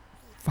is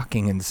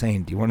fucking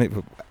insane. Do you want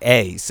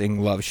to, sing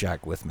Love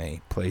Shack with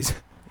me, please?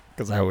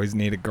 Because I always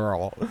need a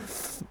girl.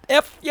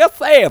 If you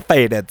say a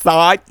faded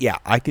side. Yeah,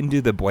 I can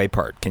do the boy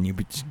part. Can you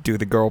do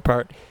the girl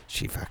part?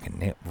 She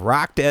fucking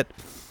rocked it.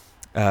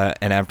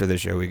 And after the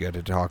show, we got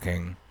to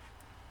talking.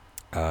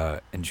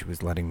 And she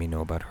was letting me know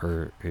about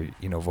her,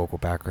 vocal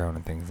background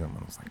and things. And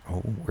I was like,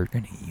 oh, we're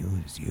going to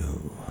use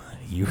you.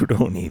 You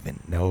don't even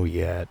know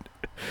yet.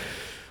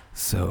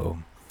 So,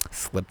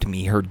 slipped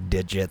me her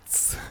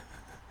digits.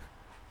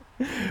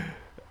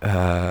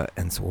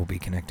 And so we'll be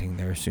connecting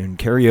there soon.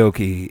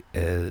 Karaoke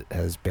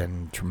has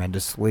been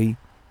tremendously...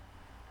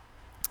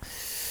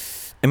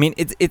 I mean,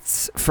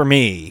 it's for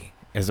me,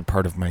 as a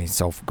part of my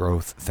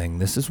self-growth thing,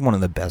 this is one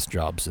of the best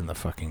jobs in the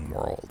fucking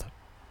world.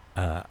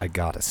 I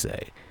gotta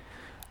say.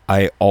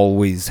 I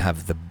always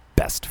have the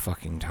best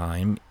fucking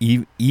time,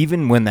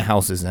 even when the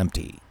house is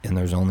empty and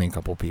there's only a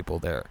couple people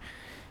there.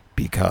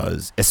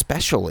 Because,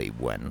 especially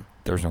when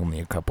there's only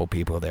a couple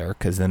people there,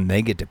 because then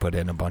they get to put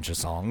in a bunch of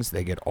songs.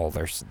 They get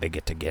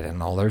to get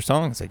in all their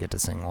songs. They get to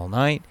sing all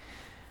night.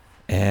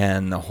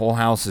 And the whole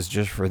house is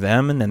just for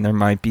them. And then there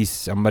might be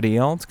somebody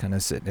else kind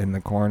of sitting in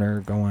the corner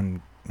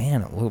going,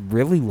 man, it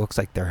really looks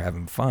like they're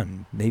having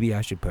fun. Maybe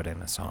I should put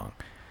in a song.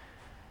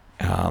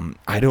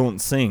 I don't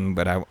sing,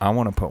 but I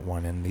want to put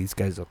one in. These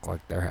guys look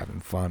like they're having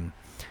fun.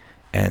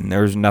 And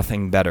there's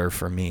nothing better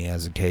for me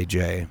as a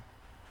KJ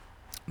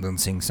than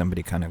seeing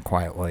somebody kind of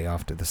quietly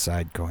off to the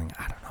side going,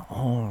 I don't know,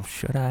 oh,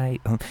 should I?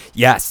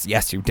 Yes,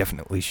 you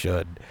definitely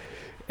should.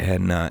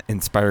 And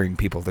inspiring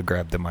people to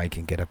grab the mic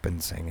and get up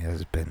and sing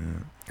has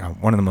been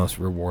one of the most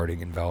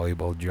rewarding and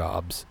valuable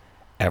jobs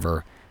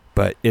ever.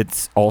 But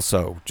it's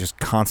also just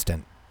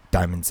constant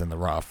diamonds in the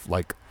rough,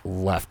 like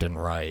left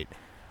and right.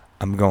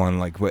 I'm going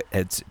like, what?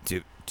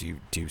 Do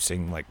you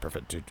sing like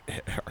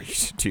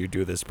do you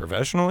do this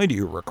professionally? Do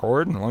you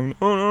record? And I'm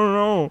like,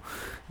 no.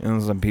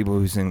 And some people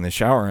who sing in the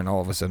shower, and all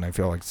of a sudden I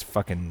feel like it's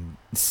fucking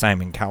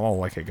Simon Cowell,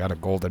 like I got a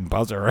golden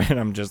buzzer, and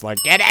I'm just like,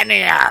 get in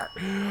here!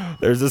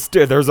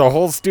 There's a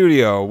whole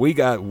studio. We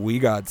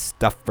got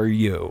stuff for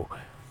you.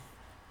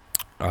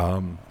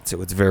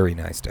 So it's very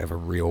nice to have a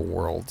real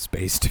world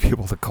space to be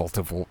able to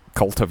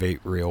cultivate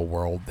real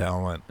world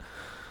talent.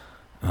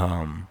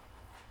 And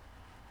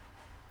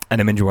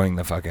I'm enjoying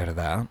the fuck out of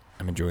that.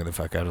 I'm enjoying the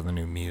fuck out of the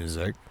new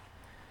music.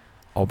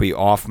 I'll be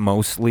off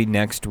mostly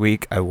next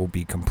week. I will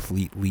be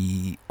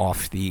completely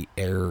off the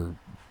air.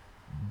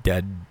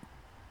 Dead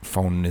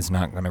phone is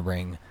not going to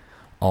ring.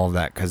 All of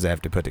that because I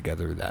have to put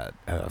together that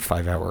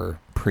 5-hour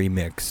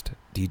pre-mixed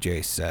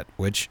DJ set,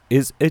 which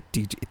is it's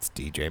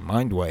DJ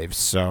Mindwave.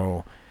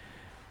 So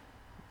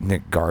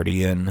Nick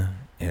Guardian,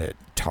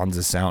 tons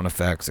of sound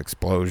effects,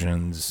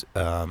 explosions,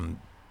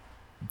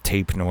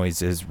 tape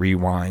noises,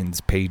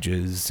 rewinds,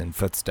 pages, and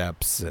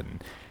footsteps,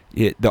 and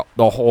the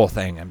whole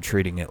thing. I'm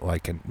treating it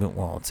like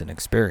it's an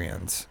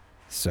experience.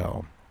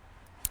 So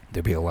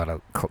there'll be a lot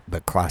of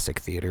the classic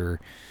theater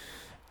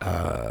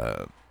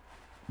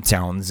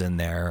sounds in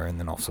there, and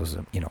then also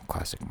some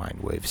classic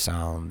Mindwave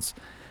sounds.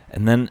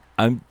 And then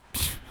I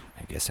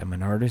guess I'm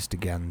an artist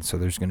again, so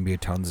there's going to be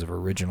tons of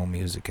original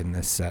music in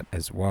this set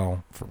as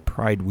well for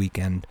Pride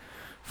Weekend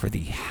for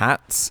the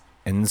Hats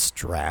and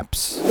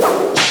Straps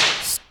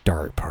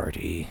Star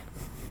Party.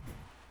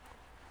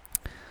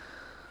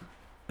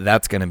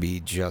 That's going to be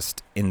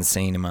just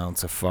insane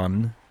amounts of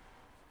fun.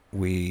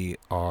 We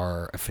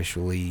are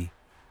officially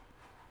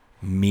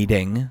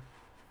meeting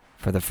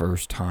for the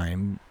first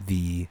time.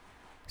 The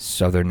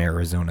Southern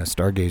Arizona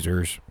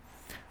Stargazers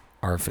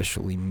are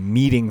officially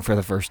meeting for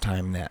the first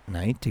time that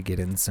night to get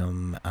in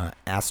some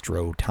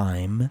astro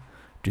time,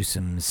 do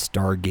some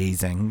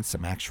stargazing,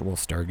 some actual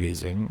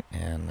stargazing,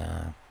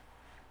 and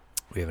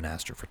we have an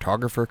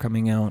astrophotographer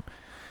coming out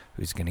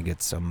who's going to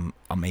get some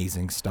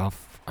amazing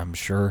stuff, I'm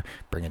sure.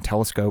 Bring a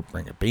telescope,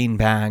 bring a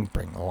beanbag,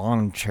 bring a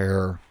lawn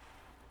chair,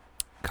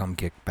 come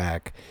kick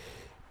back.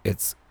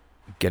 It's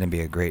going to be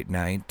a great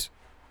night.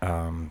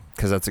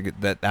 Because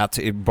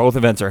both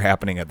events are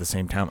happening at the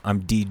same time.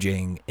 I'm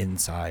DJing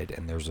inside,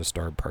 and there's a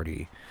star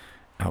party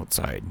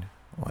outside,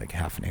 like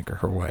half an acre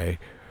away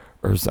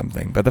or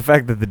something. But the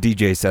fact that the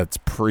DJ set's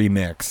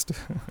pre-mixed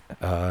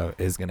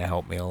is going to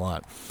help me a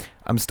lot.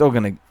 I'm still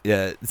going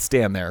to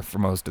stand there for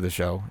most of the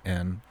show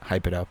and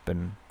hype it up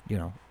and,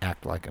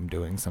 act like I'm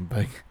doing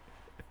something.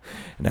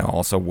 And I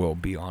also will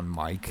be on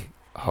mic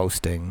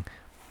hosting.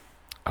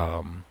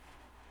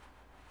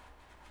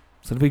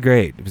 So it'll be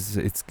great.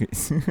 It's going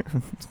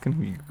to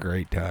be a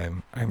great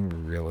time.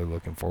 I'm really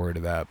looking forward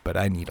to that, but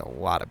I need a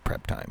lot of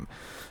prep time.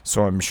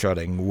 So I'm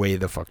shutting way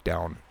the fuck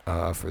down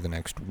for the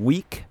next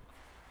week.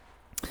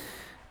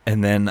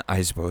 And then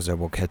I suppose I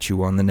will catch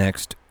you on the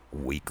next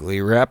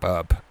weekly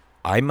wrap-up.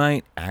 I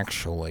might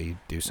actually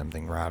do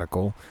something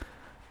radical.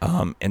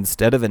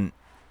 Instead of an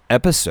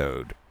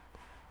episode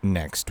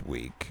next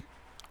week,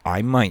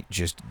 I might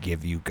just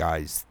give you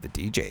guys the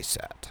DJ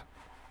set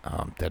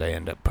that I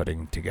end up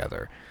putting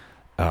together.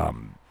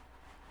 And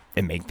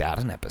make that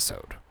an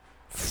episode.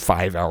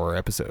 5-hour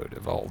episode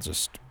of all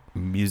just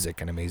music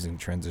and amazing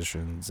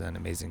transitions and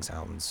amazing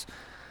sounds.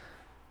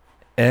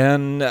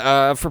 And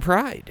for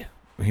Pride,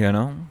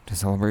 to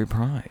celebrate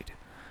Pride.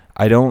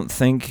 I don't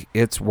think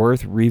it's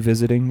worth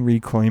revisiting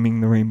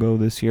Reclaiming the Rainbow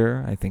this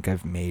year. I think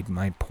I've made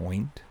my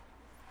point.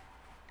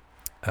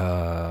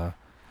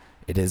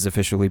 It is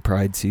officially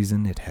Pride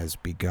season. It has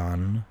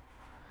begun.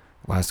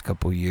 Last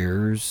couple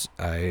years,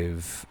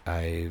 I've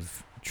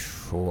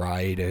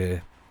tried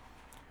a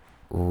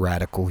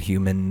radical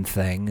human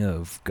thing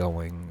of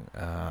going,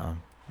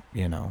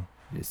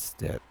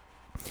 it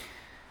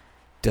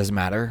doesn't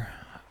matter.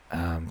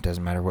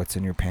 Doesn't matter what's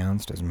in your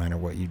pants. Doesn't matter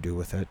what you do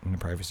with it in the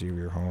privacy of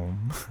your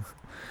home.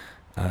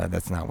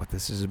 That's not what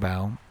this is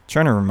about.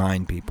 Trying to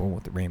remind people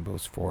what the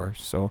rainbow's for.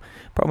 So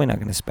probably not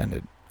going to spend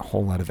a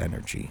whole lot of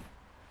energy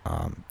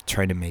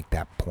trying to make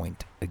that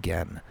point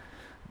again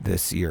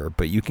this year.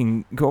 But you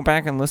can go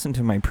back and listen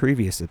to my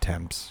previous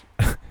attempts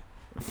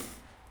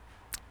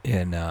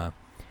in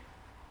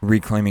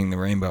Reclaiming the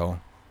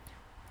Rainbow.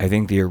 I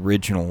think the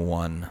original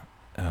one,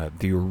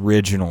 the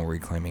original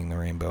Reclaiming the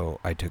Rainbow,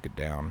 I took it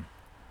down.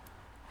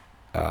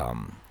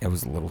 It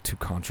was a little too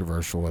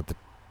controversial at the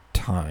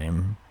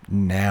time.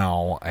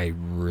 Now I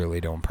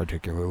really don't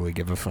particularly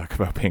give a fuck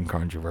about being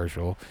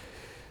controversial.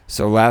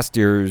 So last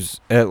year's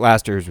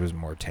was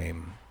more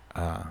tame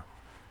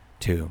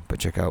too. But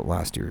check out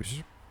last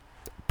year's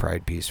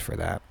Pride piece for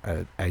that.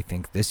 I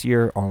think this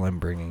year all I'm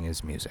bringing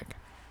is music.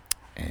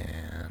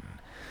 And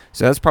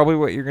so that's probably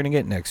what you're going to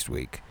get next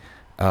week.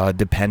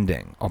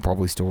 Depending. I'll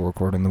probably still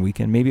record on the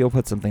weekend. Maybe I'll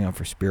put something out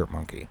for Spirit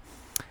Monkey.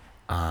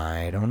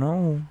 I don't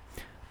know.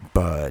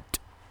 But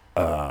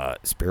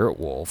Spirit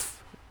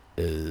Wolf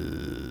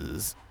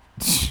is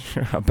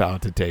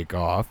about to take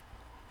off.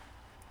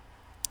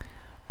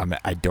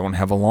 I don't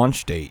have a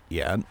launch date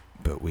yet,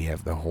 but we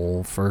have the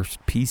whole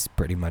first piece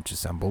pretty much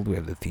assembled. We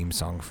have the theme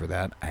song for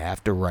that. I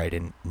have to write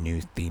a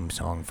new theme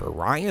song for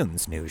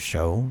Ryan's new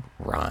show,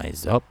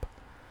 Rise Up.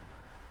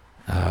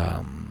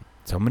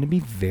 So I'm going to be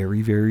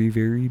very, very,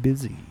 very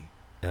busy.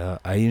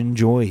 I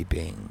enjoy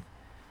being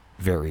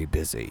very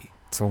busy.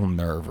 It's a little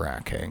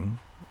nerve-wracking.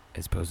 I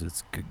suppose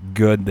it's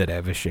good that I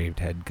have a shaved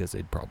head because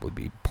I'd probably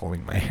be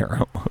pulling my hair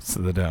out most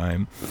of the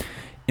time.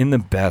 In the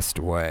best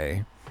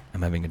way.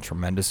 I'm having a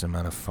tremendous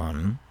amount of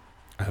fun.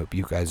 I hope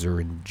you guys are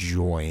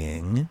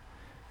enjoying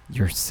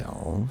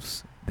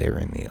yourselves there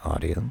in the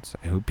audience.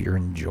 I hope you're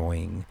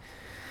enjoying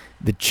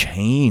the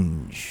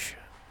change,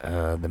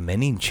 the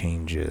many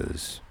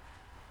changes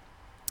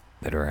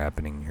that are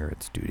happening here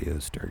at Studio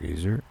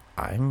Stargazer.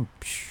 I'm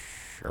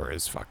sure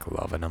as fuck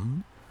loving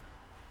them.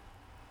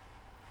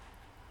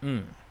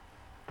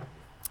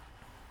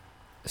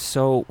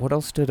 So, what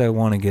else did I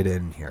want to get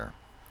in here?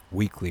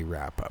 Weekly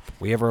wrap-up.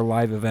 We have our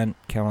live event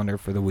calendar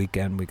for the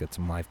weekend. We got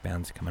some live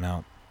bands coming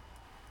out.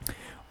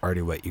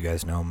 Already let you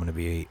guys know I'm going to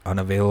be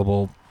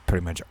unavailable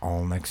pretty much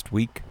all next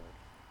week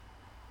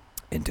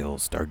until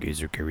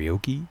Stargazer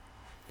Karaoke.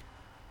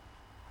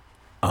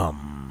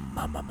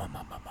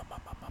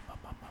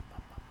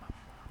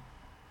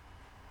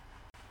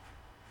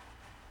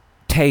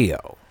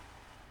 Teo.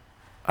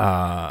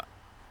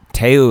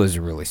 Teo is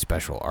a really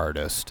special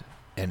artist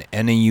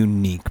and a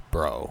unique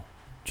bro,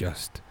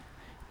 just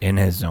in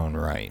his own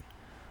right.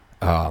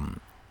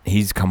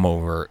 He's come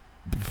over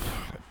a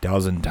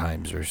dozen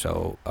times or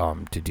so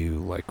to do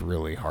like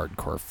really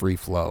hardcore free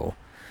flow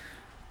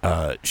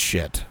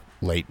shit,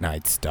 late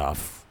night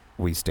stuff.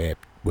 We stay up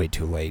way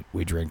too late,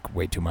 we drink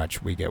way too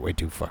much, we get way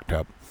too fucked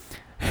up.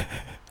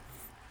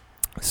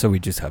 So we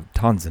just have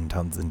tons and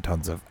tons and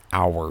tons of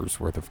hours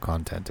worth of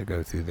content to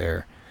go through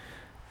there,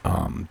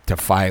 to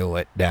file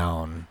it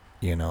down,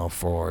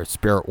 for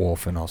Spirit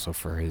Wolf and also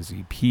for his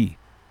EP.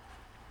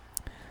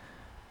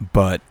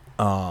 But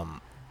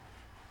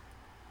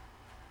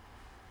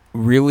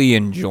really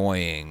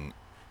enjoying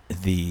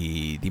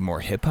the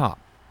more hip hop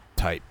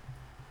type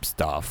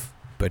stuff,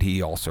 but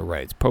he also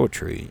writes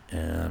poetry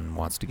and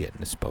wants to get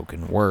into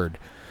spoken word.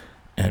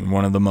 And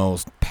one of the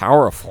most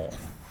powerful,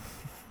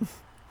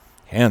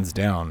 hands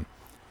down,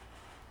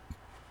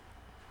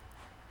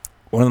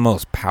 one of the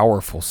most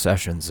powerful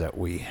sessions that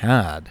we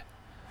had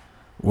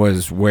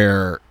was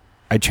where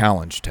I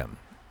challenged him,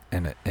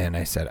 and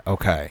I said,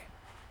 okay,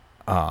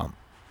 I'm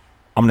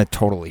going to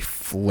totally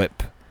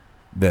flip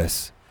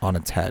this on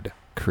its head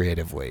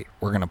creatively.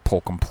 We're going to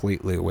pull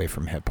completely away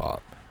from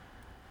hip-hop.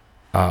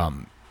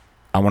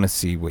 I want to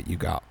see what you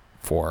got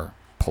for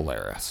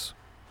Polaris.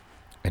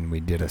 And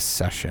we did a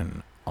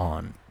session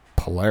on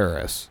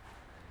Polaris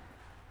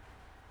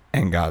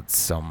and got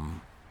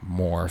some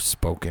more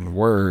spoken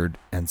word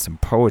and some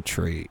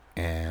poetry,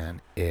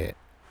 and it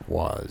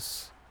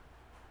was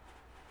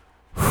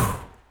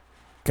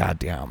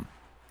goddamn.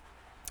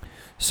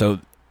 So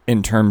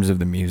in terms of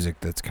the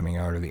music that's coming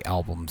out or the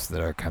albums that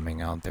are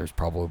coming out, there's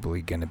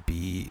probably going to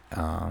be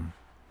a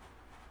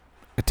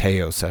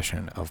Teo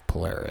session of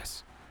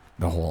Polaris,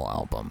 the whole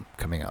album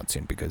coming out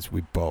soon, because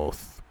we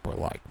both were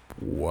like,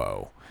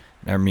 whoa.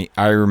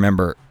 I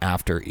remember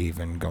after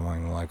even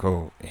going like,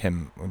 oh,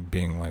 him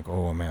being like,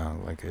 oh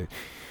man, like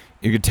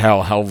you could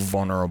tell how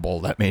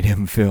vulnerable that made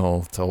him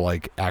feel to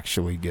like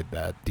actually get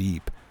that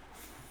deep.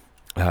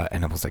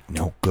 And I was like,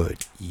 no,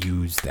 good,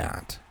 use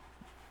that.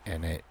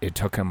 And it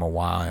took him a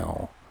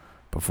while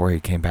before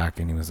he came back,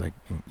 and he was like,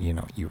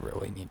 you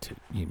really need to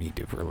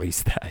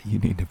release that. You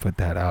need to put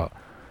that out.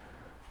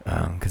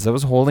 Because I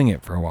was holding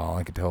it for a while.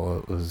 I could tell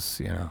it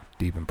was,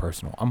 deep and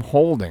personal. I'm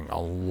holding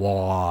a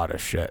lot of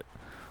shit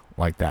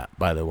like that,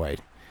 by the way,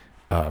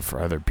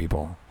 for other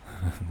people.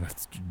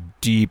 That's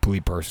deeply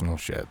personal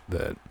shit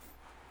that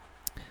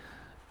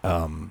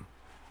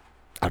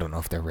I don't know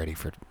if they're ready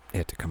for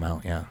it to come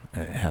out. Yeah,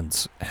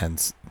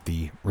 hence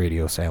the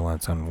radio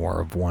silence on War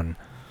of One,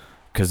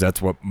 because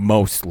that's what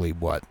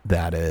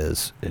that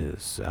is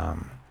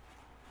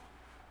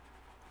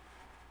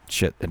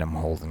shit that I'm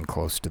holding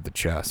close to the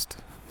chest.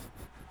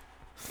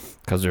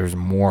 Because there's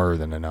more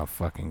than enough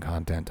fucking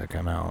content to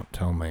come out.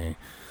 Tell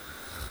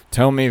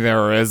me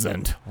there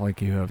isn't.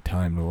 Like you have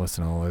time to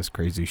listen to all this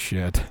crazy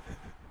shit.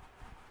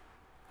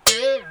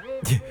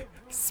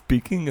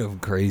 Speaking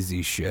of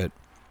crazy shit,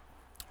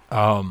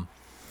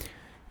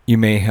 you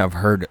may have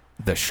heard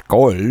the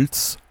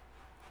Skulls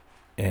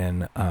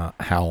in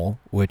Howl,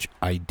 which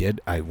I did.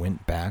 I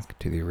went back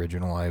to the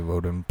original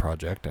Iovoden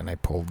project and I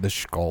pulled the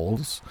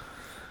Skulls.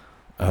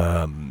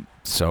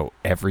 So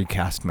every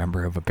cast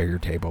member of A Bigger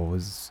Table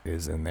is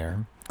in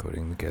there,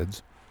 including the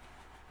kids.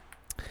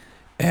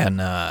 And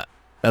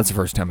that's the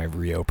first time I've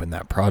reopened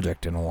that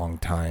project in a long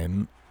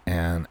time.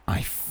 And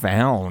I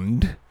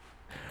found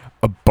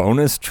a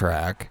bonus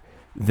track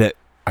that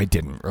I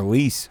didn't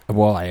release.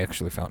 Well, I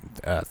actually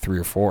found 3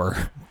 or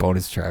 4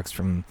 bonus tracks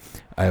from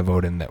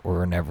Iovoden that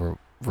were never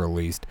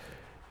released.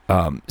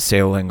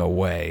 Sailing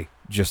Away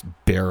just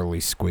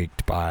barely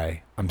squeaked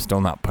by. I'm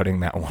still not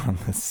putting that one on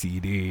the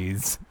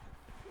CDs.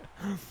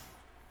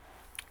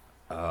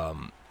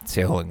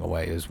 Sailing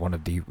Away is one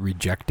of the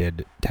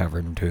rejected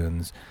Tavern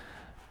tunes,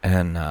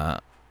 and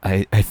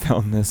I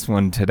found this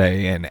one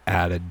today and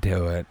added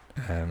to it,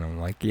 and I'm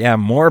like, yeah,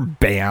 more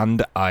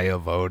band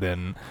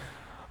Iovoden.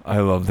 I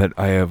love that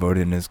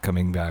Iovoden is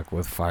coming back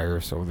with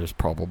fire, so there's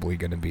probably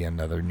going to be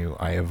another new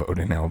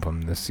Iovoden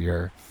album this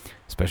year,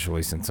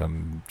 especially since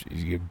I'm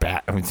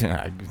back.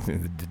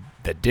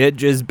 The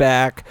Didge is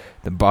back,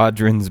 the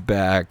Bodrin's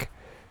back.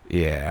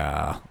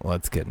 Yeah,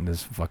 let's get into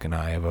this fucking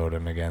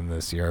Iovoden again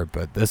this year.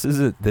 But this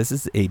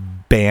is a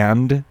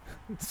band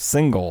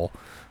single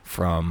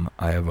from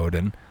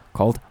Iovoden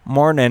called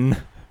Mornin'.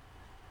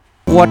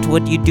 What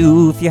would you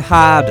do if you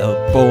had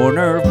a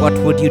boner? What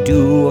would you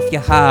do if you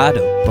had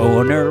a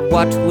boner?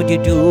 What would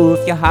you do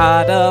if you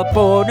had a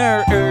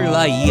boner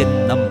early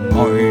in the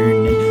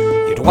morning?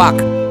 You'd whack,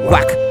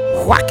 whack,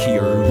 whack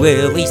your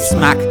willy,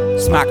 smack,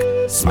 smack,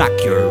 smack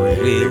your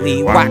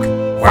willy, whack,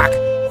 whack,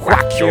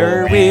 whack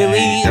your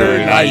willy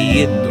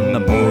early in the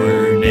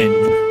morning.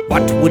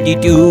 What would you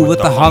do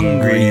with a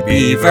hungry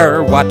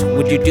beaver? What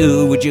would you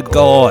do? Would you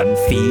go and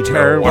feed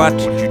her? What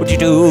would you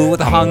do with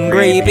a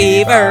hungry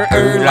beaver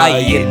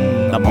early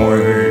in the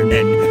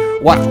morning?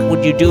 What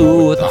would you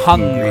do with a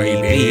hungry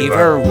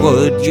beaver?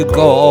 Would you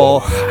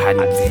go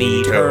and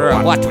feed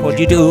her? What would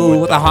you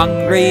do with a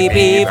hungry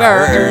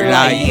beaver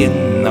early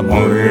in the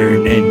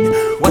morning?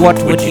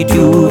 What would you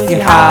do if you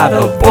had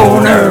a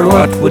boner?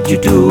 What would you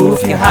do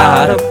if you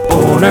had a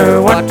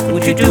boner? What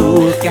would you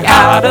do if you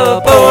had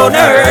a boner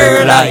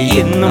early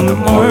in the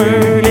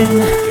morning?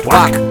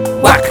 Whack,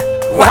 whack,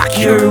 whack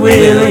your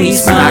willy,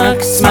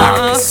 smack,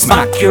 smack,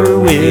 smack your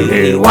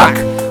willy, whack,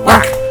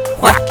 whack,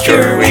 whack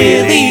your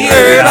willy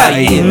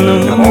early in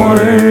the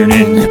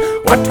morning.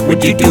 What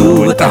would you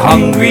do with a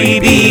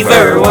hungry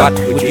beaver? What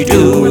would you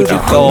do? Would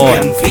you go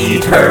and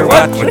feed her?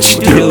 What would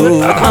you do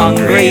with a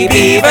hungry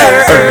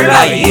beaver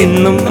early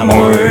in the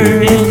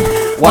morning?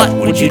 What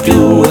would you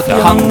do with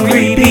a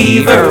hungry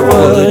beaver?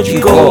 Would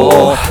you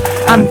go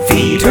and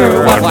feed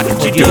her? What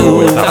would you do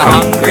with a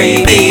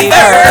hungry beaver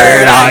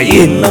early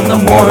in the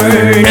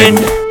morning?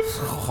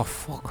 Oh,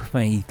 fuck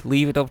me.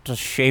 Leave it up to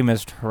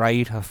Seamus to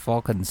write a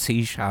fucking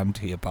sea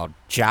shanty about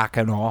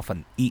jacking off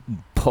and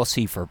eating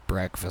pussy for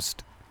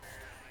breakfast.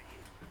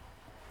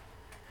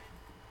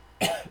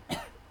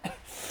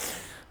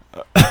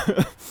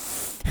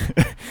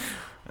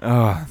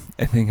 Oh,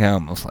 I think I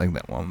almost like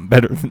that one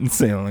better than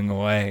Sailing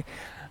Away.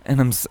 And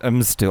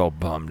I'm still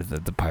bummed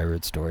that the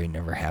pirate story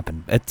never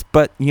happened.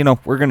 But you know,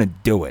 we're gonna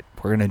do it.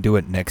 We're gonna do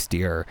it next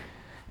year,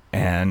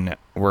 and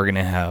we're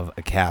gonna have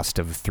a cast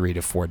of 3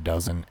 to 4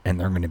 dozen, and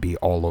they're gonna be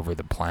all over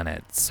the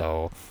planet.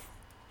 So,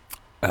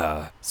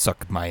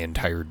 suck my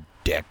entire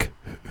dick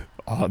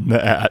on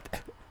that.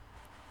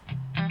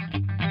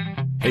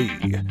 Hey,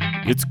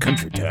 it's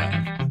country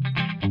time.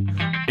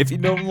 If you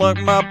don't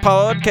like my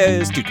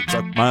podcast, you can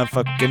suck my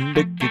fucking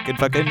dick, you can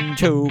fucking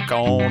choke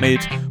on it.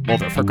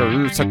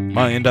 Motherfucker, suck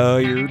my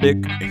entire dick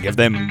and give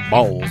them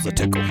balls a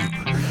tickle.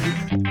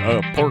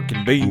 Pork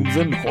and beans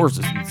and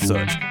horses and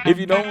such. If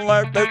you don't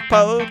like this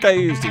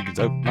podcast, you can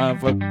suck my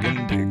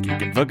fucking dick, you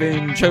can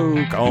fucking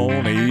choke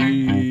on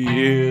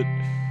it.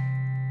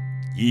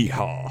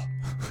 Yeehaw.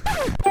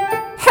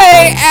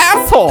 Hey,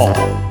 asshole!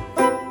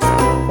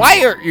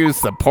 Why aren't you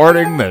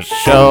supporting the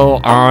show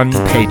on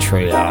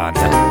Patreon?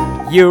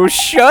 You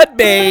should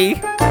be!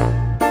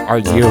 Are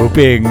you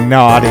being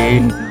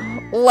naughty?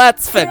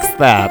 Let's fix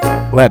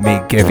that. Let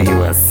me give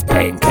you a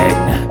spanking.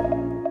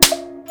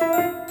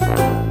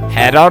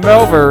 Head on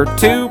over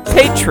to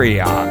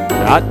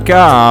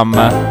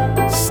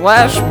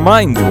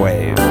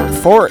patreon.com/mindwave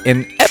for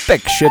an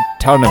epic shit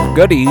ton of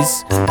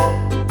goodies.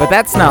 But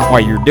that's not why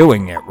you're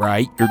doing it,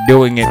 right? You're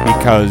doing it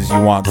because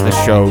you want the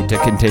show to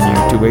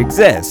continue to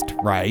exist,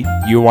 right?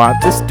 You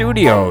want the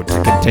studio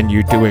to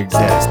continue to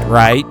exist,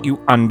 right? You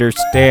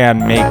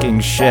understand making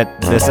shit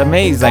this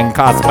amazing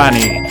costs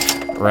money,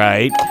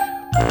 right?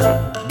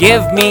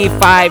 Give me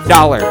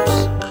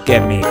 $5.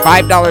 Give me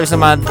 $5 a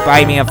month,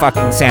 buy me a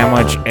fucking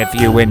sandwich if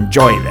you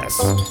enjoy this.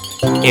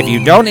 If you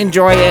don't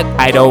enjoy it,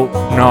 I don't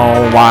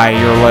know why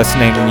you're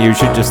listening, you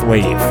should just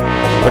leave.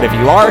 But if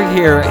you are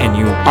here and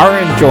you are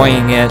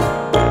enjoying it,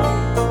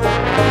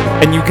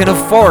 and you can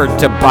afford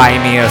to buy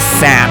me a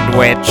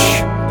sandwich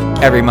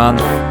every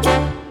month,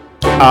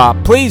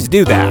 please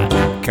do that,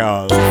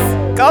 cause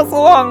it goes a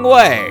long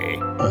way.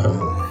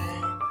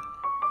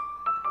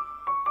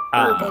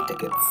 We're about to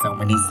get so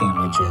many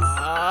sandwiches.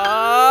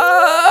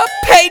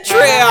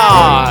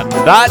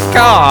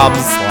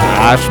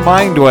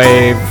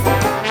 Patreon.com/mindwave.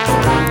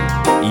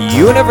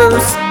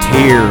 Universe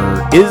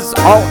tier is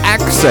all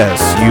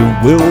access. You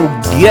will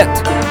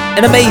get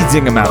an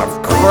amazing amount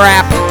of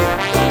crap.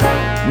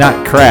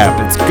 Not crap,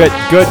 it's good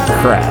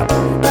crap.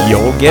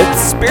 You'll get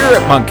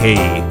Spirit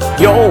Monkey.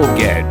 You'll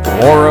get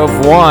War of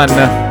One.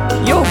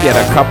 You'll get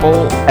a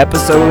couple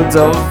episodes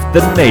of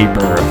The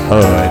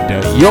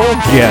Neighborhood. You'll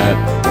get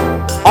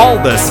all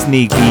the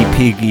sneaky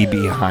peeky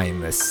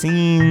behind the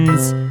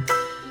scenes.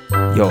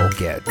 You'll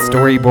get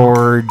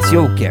storyboards.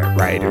 You'll get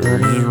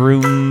writers'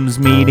 rooms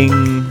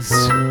meetings.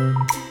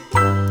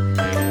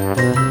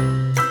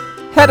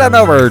 Head on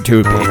over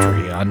to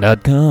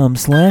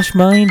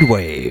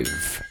patreon.com/mindwave.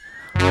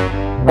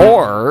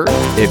 Or,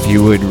 if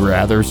you would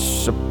rather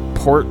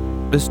support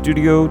the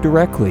studio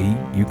directly,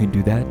 you can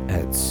do that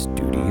at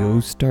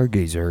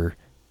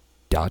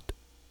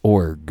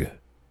studiostargazer.org.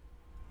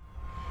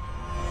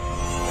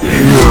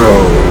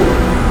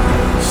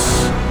 Heroes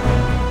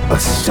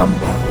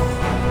assemble.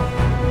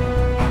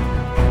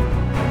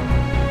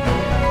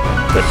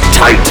 The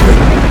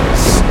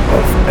Titans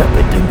of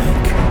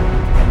Epidemic.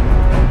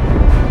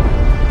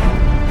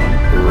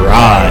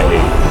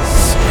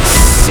 Rise,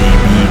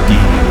 CBD.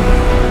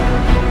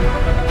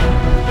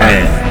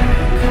 And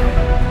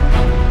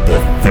the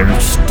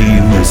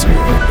Thirsty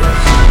Lizard.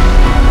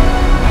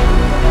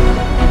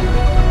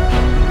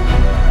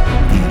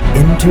 The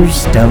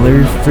Interstellar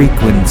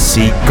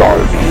Frequency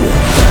Guardian.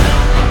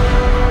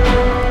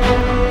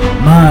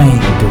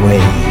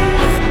 Mindwave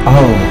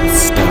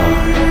All-Star.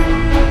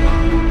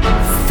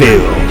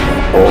 Phil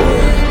Orr.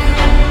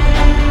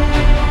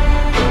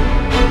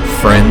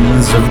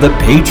 Friends of the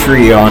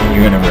Patreon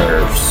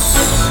Universe.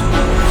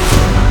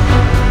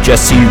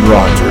 Jesse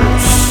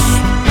Rogers.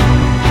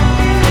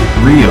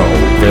 Rio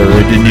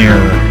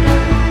Veridinier.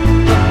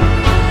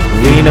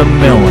 Lena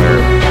Miller.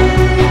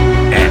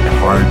 And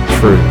Hard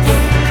Truth.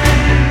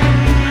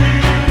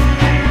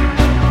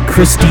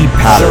 Christy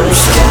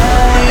Patterson.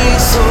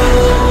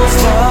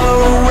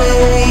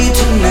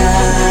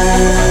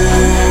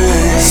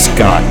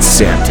 Scott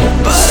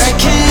Santons. But I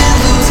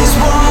can't lose this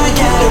war,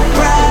 get a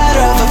pride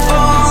of a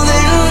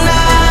falling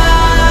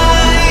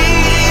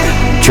night.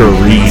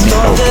 Jareen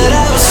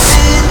Elkins.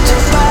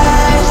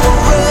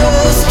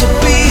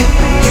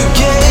 You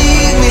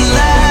gave me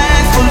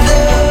life for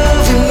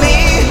loving me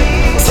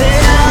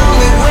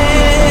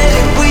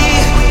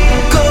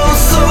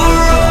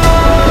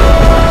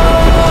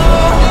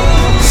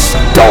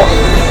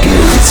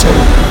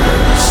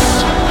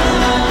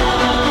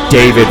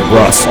David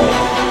Russell,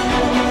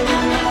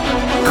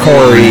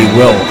 Corey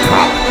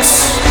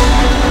Wilcox,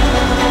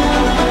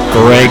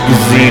 Greg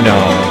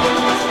Zeno,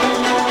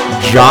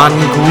 John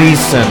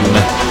Gleason,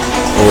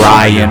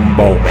 Ryan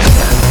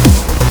Bowman.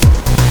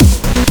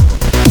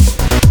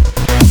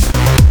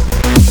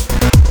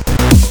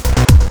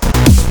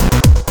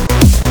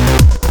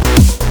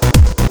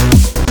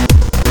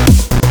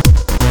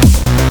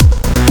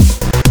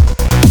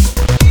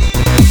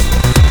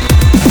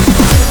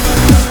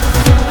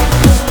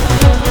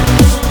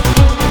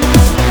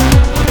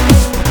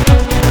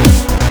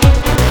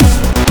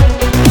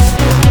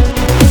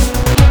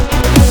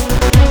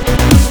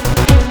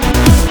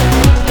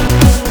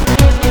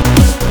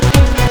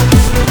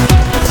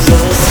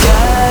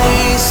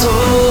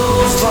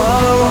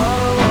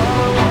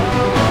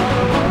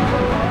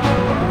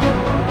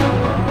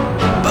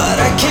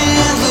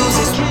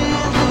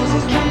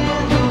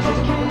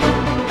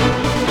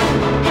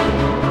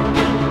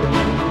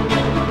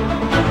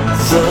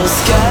 The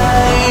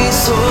sky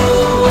so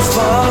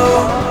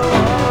far,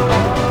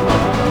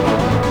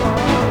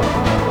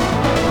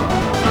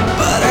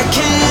 but I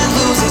can't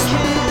lose it.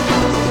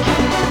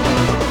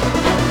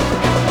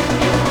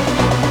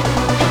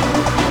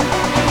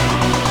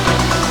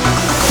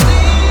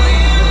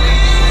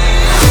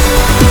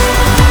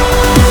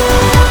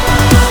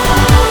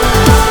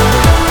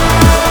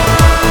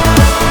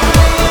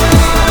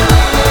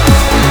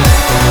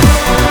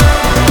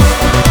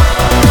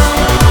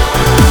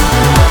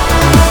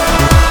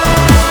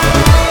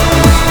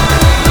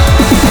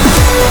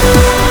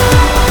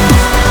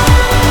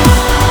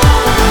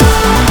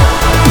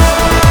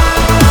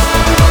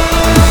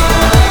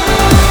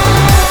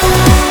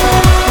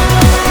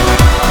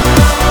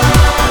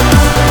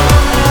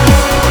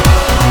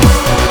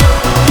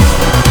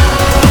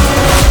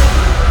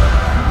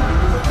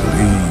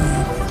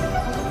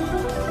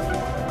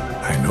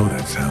 I know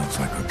that sounds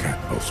like a cat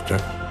poster,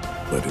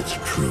 but it's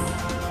true.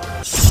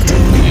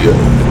 Studio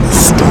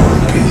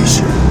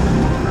Stargazer.